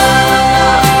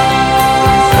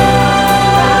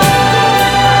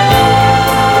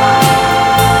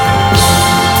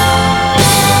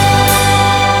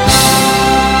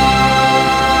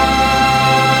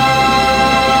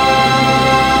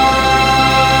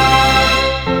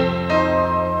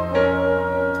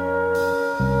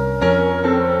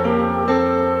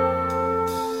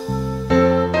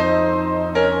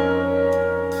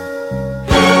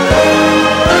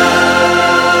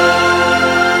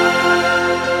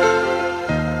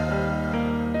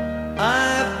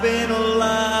I've been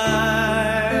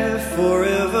alive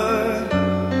forever,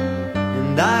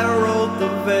 and I wrote the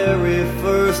very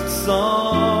first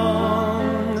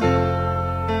song.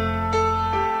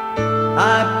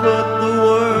 I put the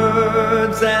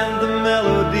words and the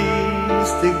melodies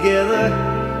together.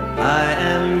 I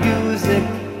am music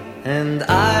and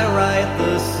I write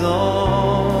the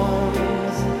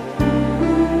songs.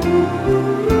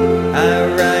 I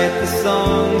write the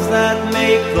songs that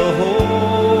make the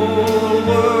whole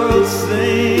world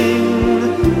sing.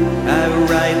 I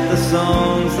write the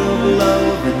songs of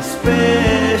love and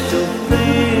special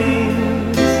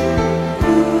things.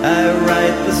 I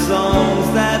write the songs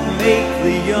that make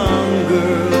the young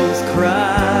girls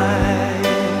cry.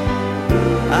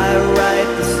 I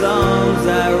write the songs, I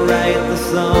write the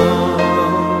songs.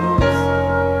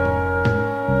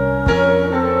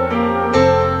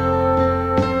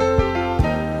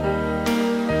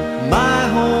 My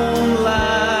home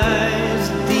lies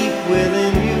deep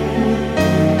within you,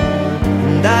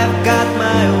 and I've got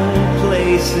my own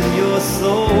place in your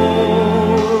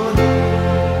soul.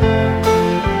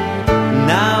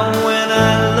 Now when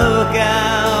I look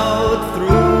out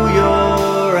through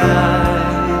your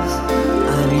eyes,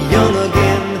 I'm young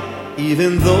again,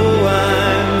 even though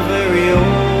I'm very old.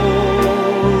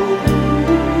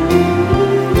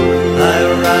 I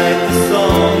write the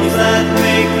songs that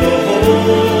make the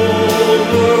whole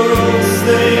world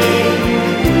sing.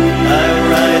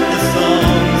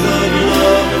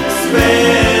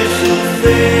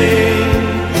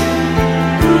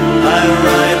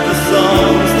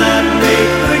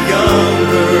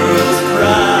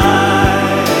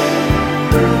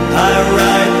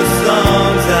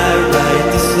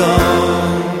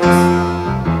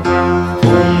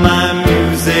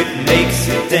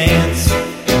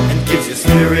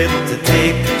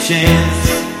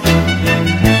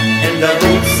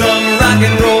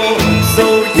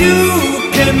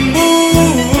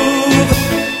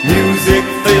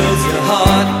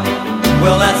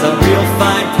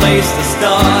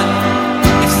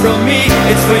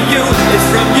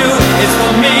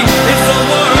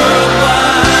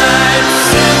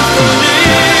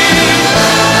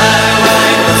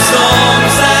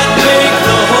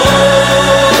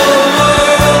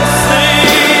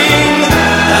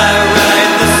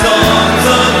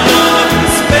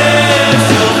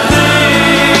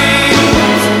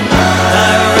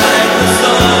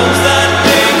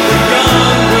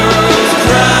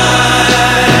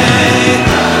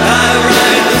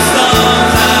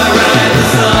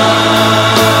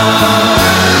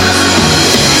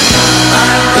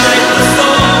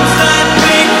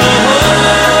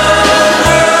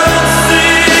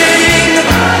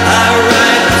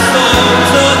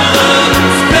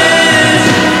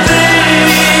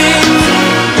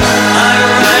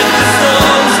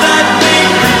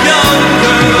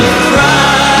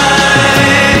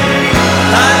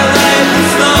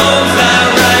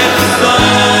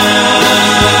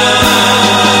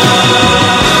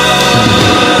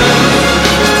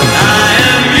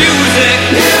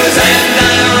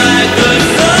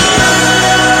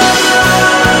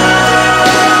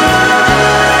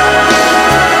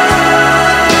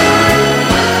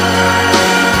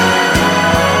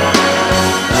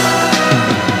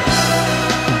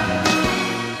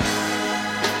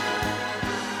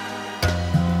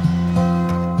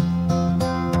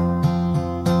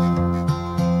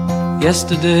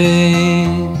 yesterday.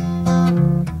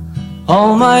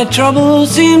 All my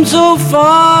troubles seem so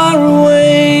far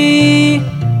away.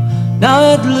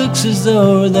 Now it looks as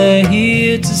though they're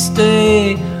here to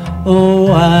stay.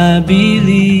 Oh, I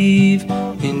believe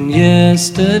in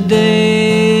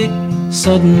yesterday.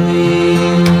 Suddenly,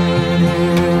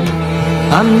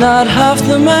 I'm not half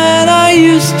the man I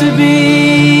used to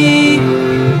be.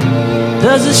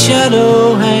 There's a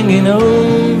shadow hanging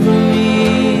over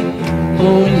me.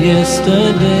 Oh,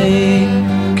 yesterday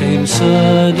came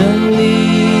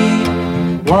suddenly.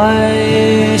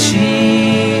 Why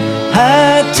she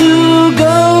had to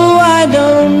go, I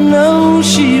don't know,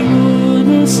 she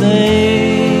wouldn't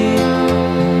say.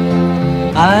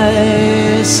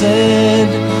 I said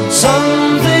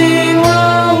something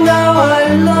wrong, now I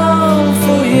long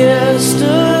for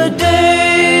yesterday.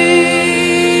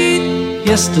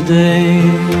 Yesterday,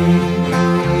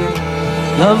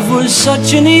 love was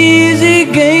such an easy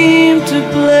game to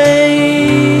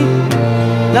play.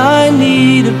 Now I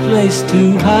need a place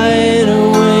to hide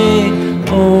away.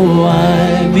 Oh,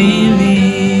 I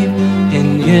believe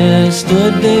in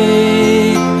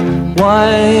yesterday.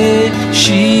 Why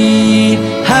she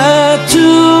had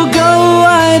to go,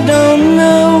 I don't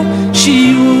know,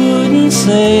 she wouldn't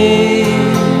say.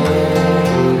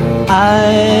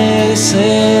 I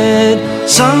said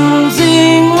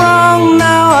something wrong,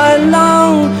 now I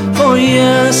long for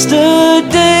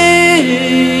yesterday.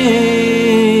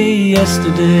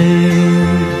 Yesterday,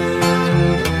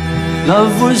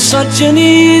 love was such an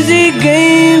easy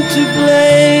game to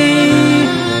play.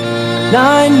 Now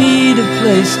I need a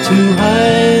place to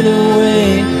hide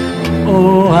away.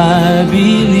 Oh, I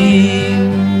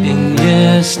believe in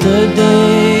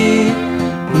yesterday.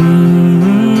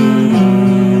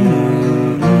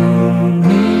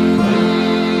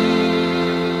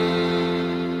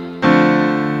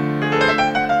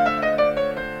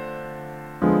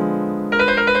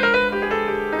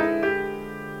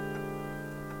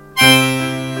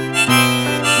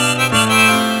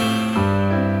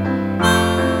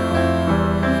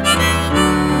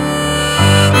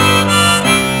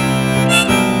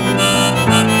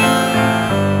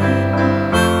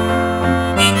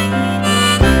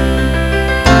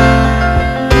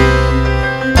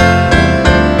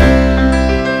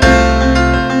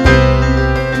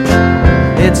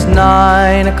 It's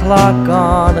 9 o'clock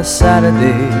on a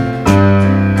Saturday.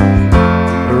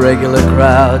 The regular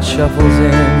crowd shuffles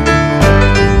in.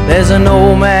 There's an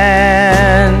old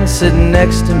man sitting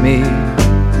next to me,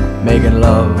 making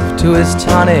love to his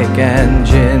tonic and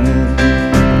gin.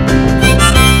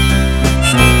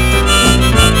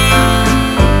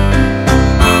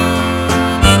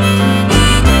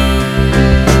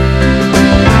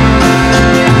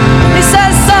 He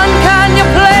says, son, can you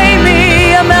play me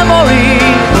a memory?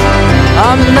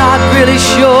 I'm not really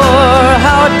sure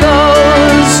how it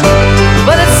goes,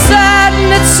 but it's sad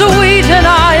and it's sweet, and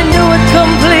I knew it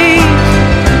complete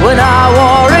when I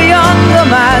wore a younger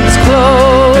man's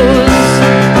clothes.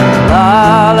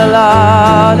 La la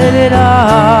la la la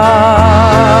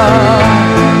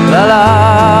la la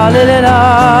la la la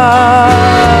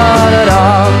la la.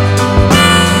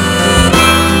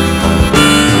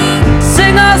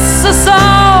 Sing us a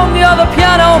song, you're the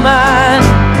piano man.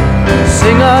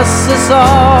 Sing us a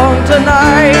song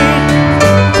tonight.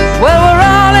 Well, we're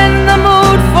all in the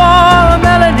mood for a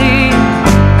melody,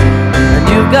 and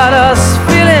you've got us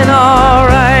feeling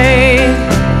alright.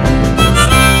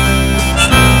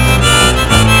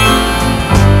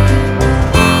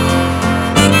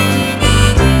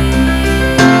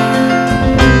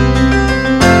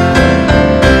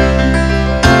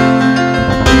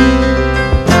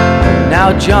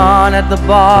 Now John at the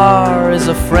bar is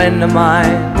a friend of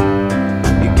mine.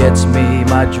 Gets me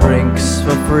my drinks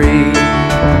for free,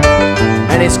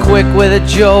 and he's quick with a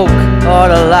joke or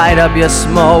to light up your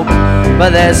smoke, but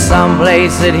there's some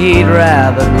place that he'd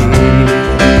rather be.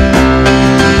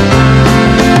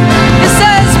 He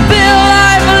says, Bill,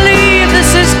 I believe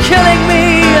this is killing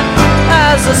me,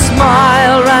 as a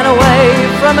smile ran away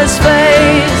from his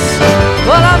face.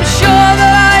 Well, I'm sure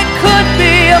that I could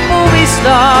be a movie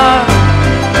star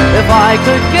if I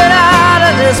could get out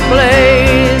of this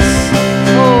place.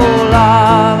 Oh,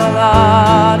 la la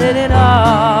la di di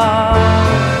da,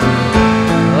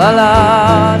 la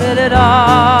la di di da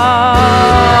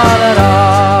da da.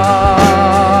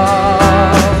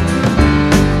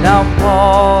 Now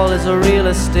Paul is a real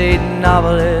estate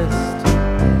novelist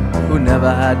who never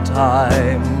had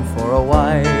time for a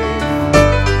wife,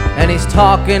 and he's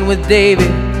talking with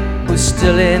David, who's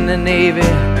still in the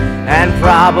Navy and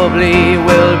probably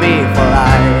will be for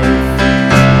life.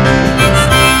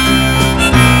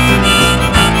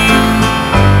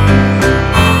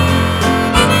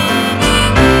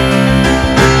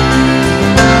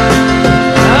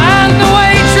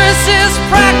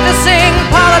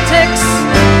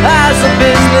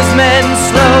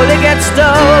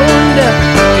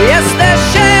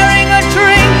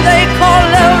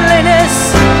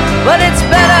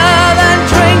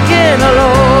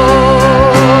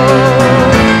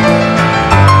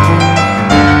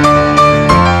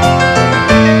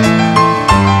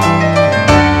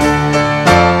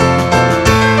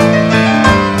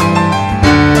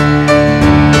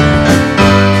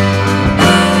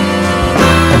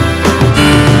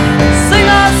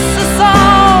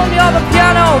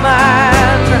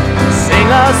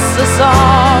 the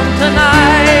song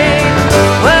tonight.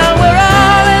 Well, we're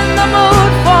all in the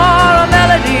mood for a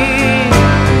melody,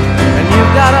 and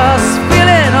you've got us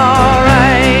feeling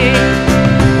alright.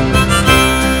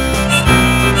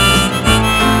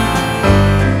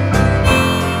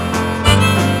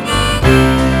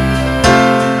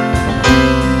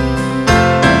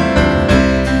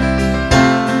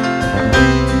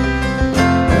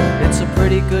 It's a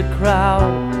pretty good crowd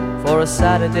for a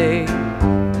Saturday,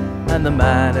 and the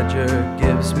manager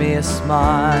gives me a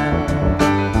smile,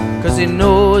 'cause he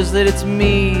knows that it's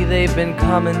me they've been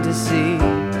coming to see,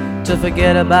 to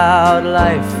forget about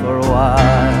life for a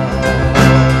while.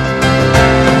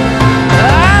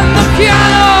 And the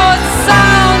piano, it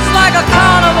sounds like a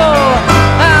carnival,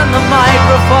 and the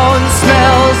microphone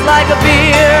smells like a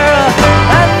beer,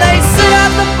 and they sit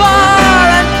at the bar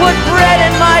and put bread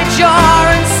in my jar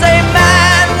and say,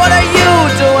 man, what are you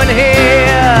doing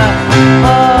here?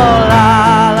 Oh, la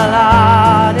la la,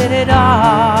 di-di-da,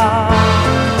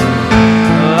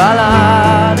 la la,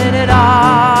 di-di-da,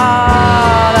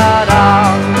 da-da.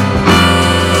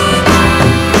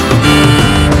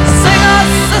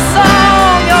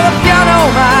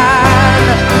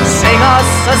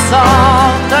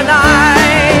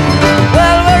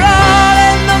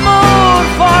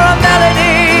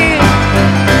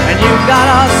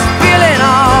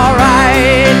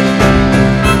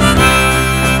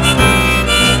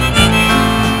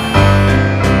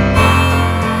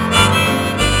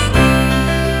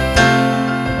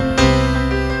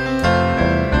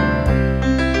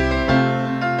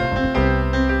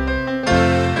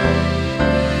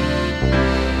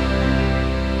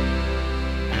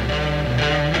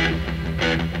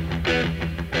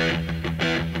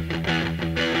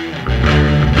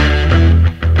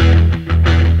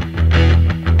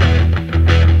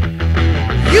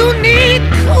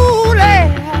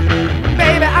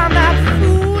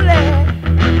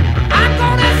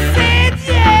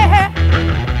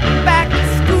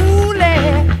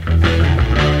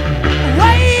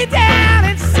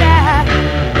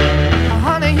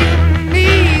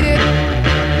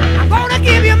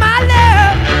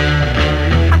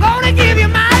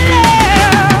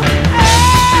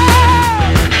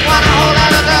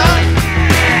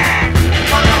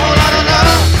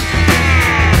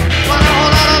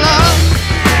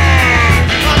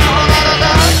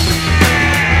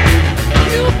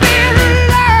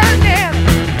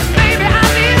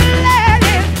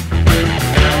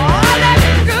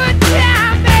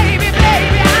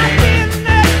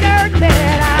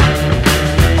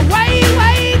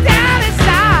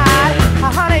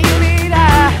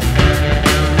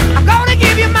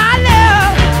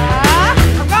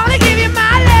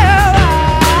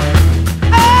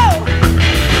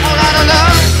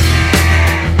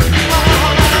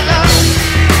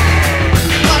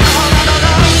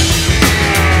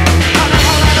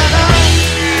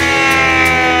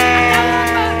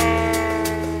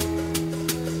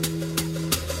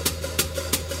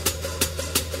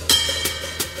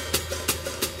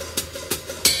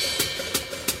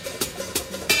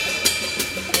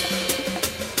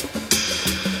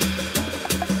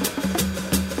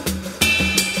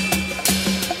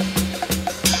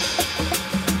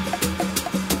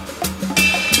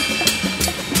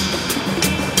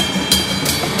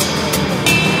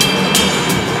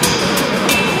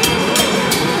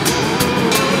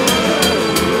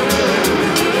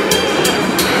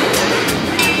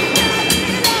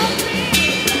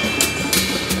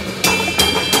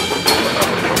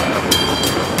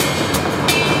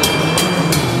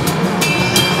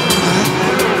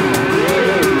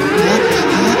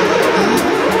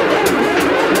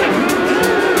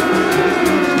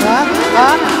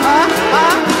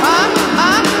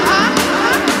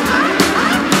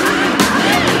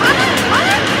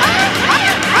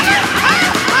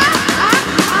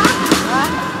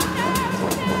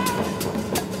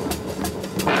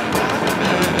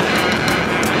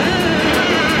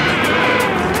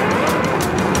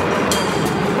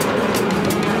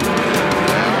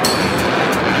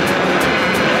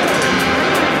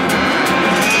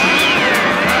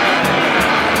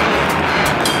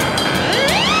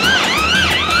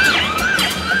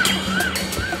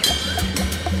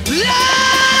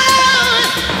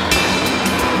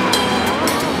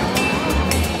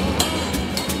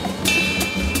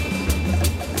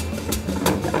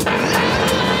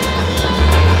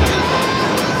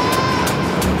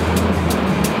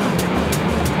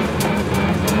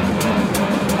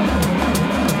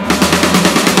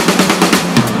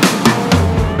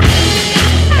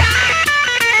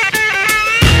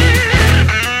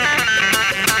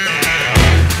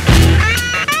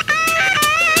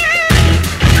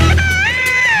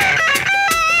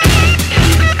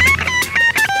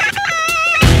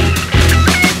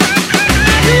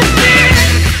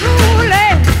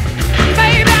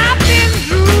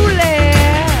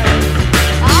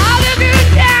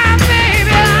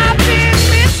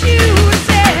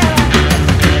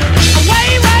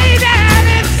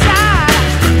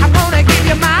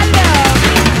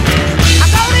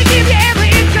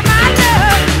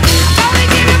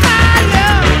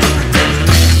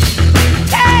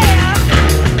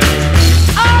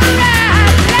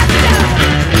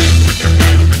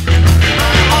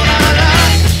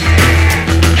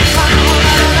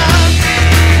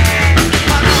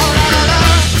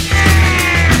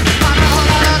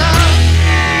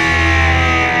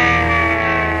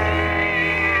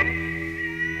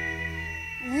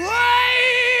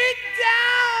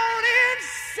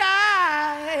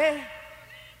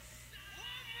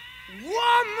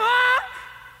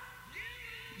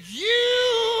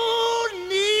 you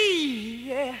need.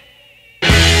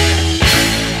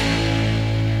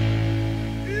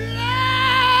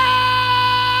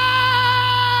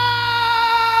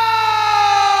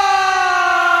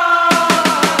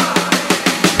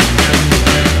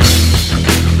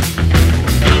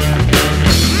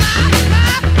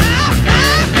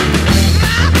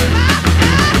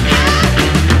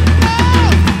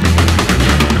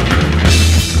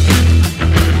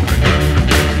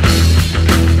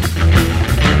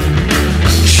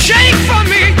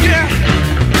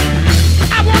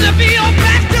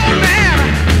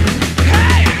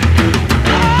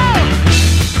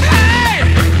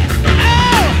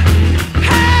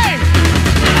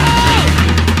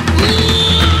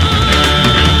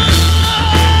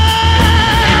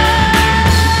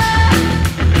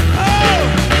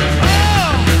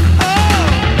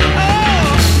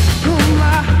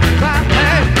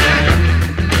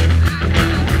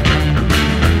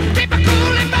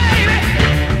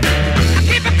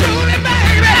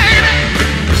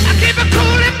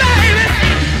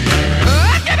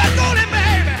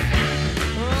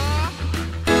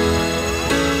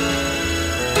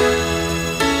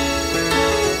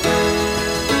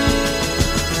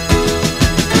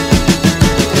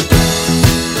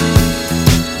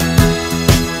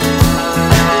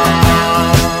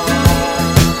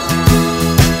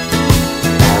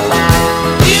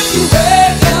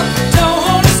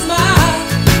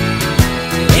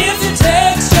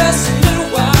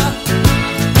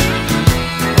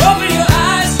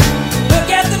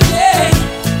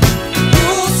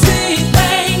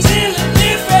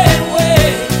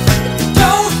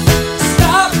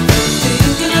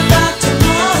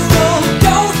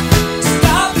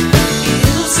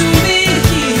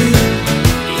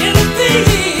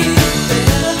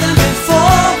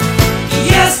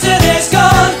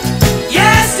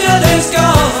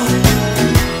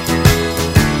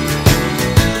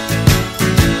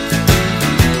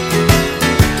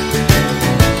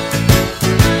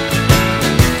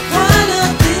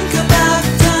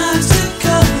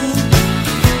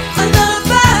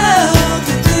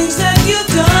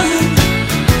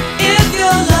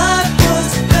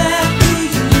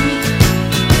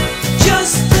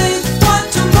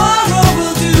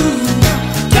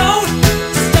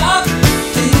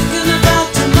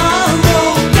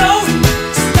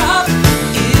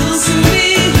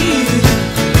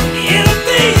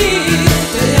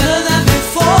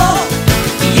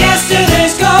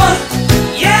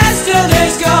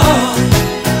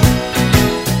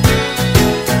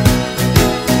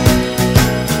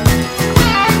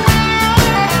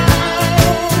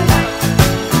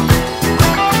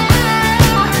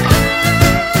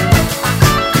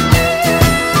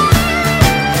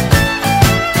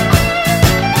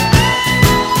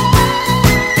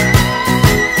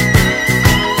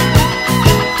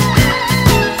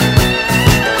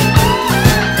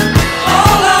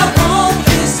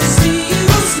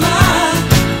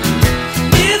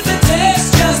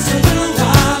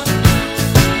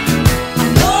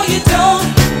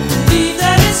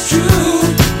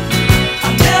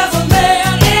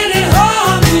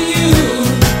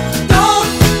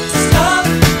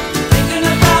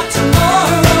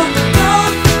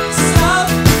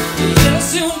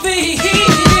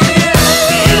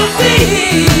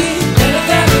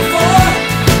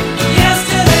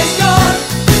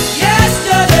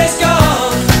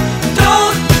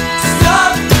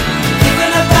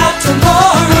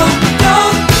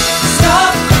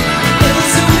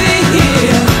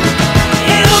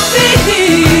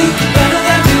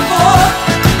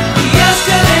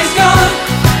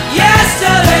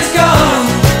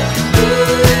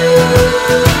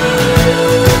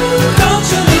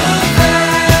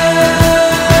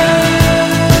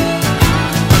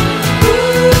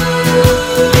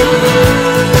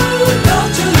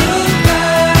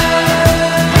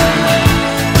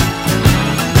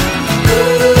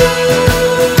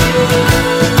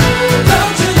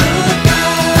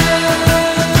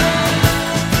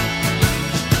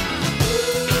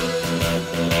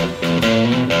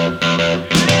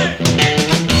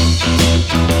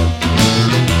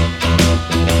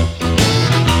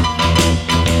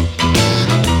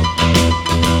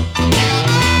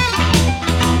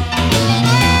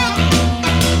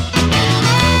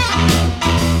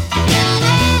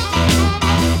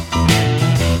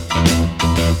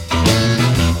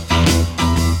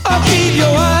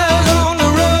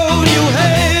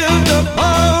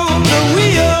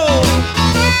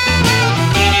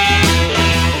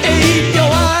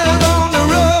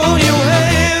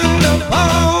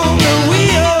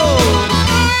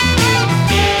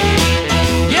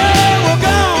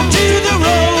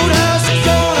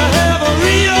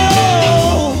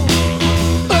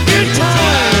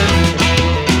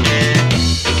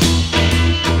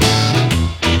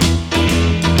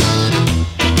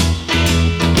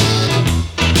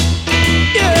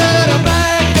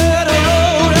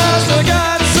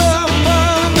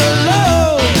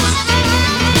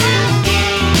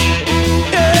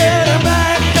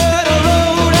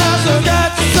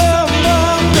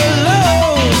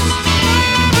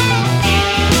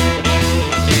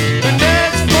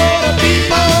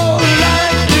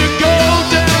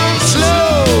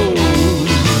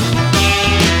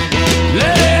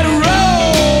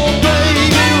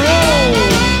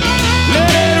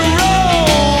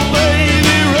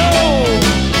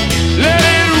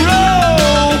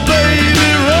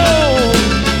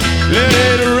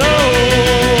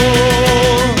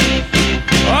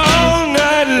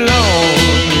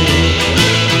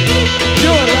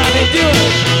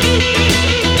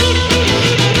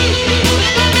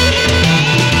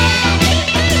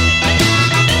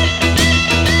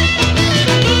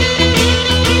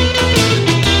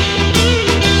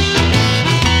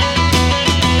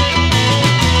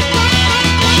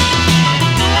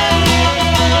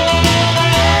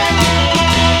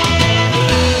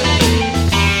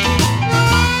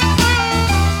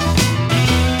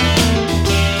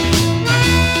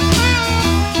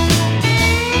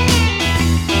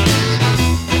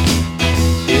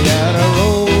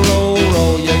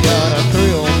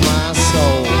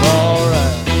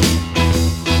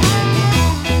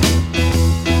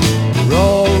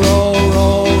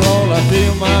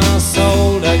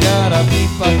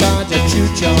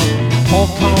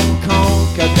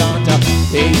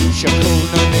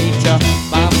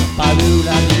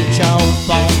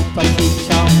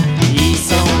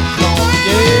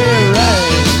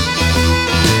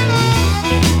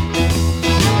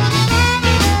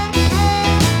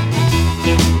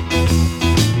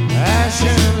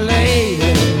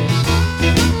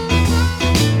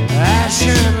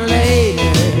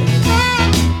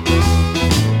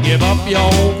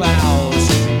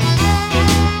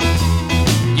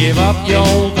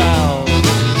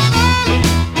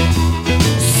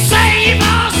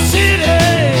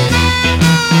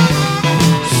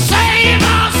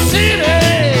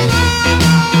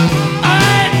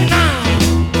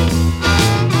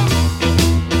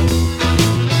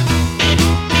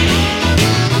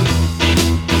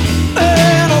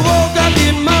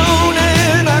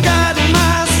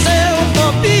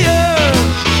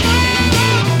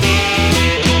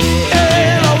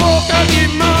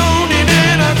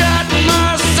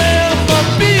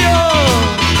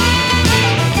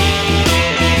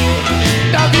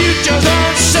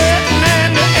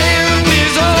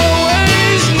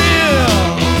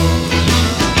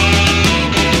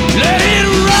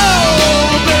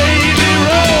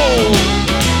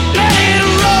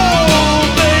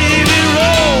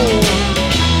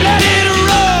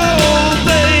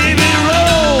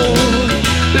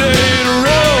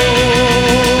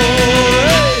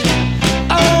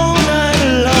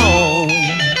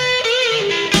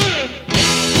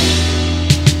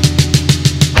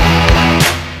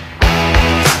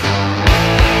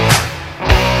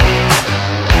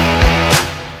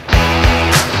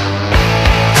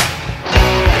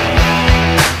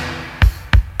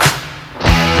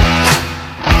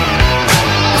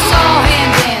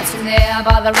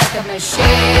 by the record machine.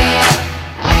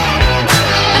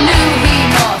 I knew he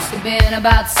must have been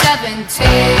about 17.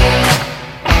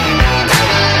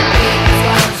 He was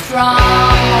going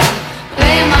strong,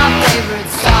 playing my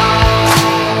favorite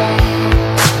song,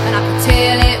 and I could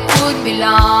tell it wouldn't be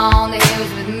long that he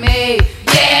was with me,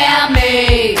 yeah,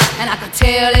 me. And I could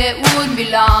tell it wouldn't be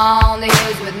long that he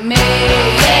was with me,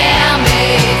 yeah,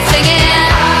 me. Singing,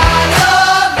 I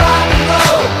love rock and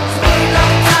roll, sweet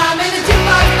love time in the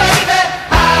jukebox, baby.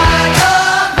 I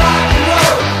love rock and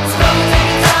roll, slow take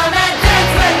your time and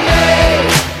dance with me.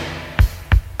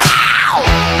 Ow!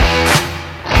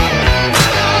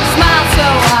 He smiled so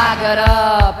I got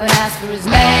up and asked for his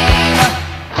name.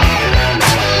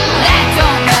 That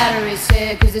don't matter, he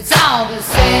said, 'cause it's all the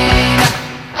same.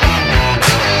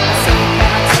 So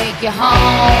can I take you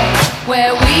home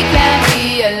where we can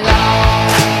be alone?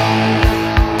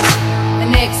 And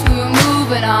next we were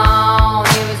moving on,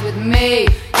 he was with me,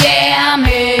 yeah,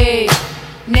 me.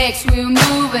 Next we were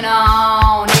moving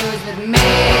on, he was with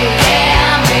me,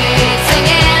 yeah, me.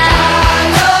 Singing, I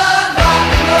love rock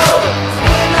and roll,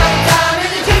 sweet love time in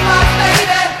the jukebox,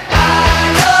 baby. I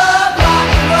love rock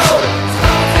and roll, so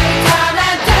take your time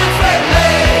and dance with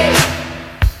me.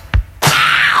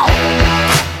 Ow!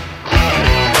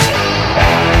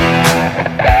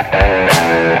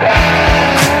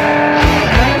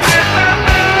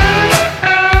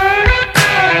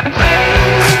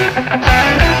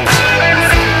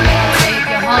 Take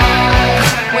you home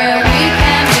where we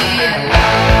can be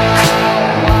alone.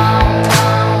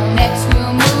 Next we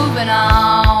were moving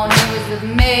on, he was with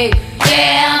me,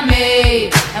 yeah, me.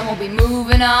 And we'll be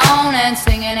moving on and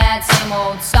singing that same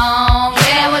old song,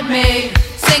 yeah, with me.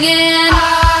 Singing, I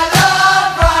love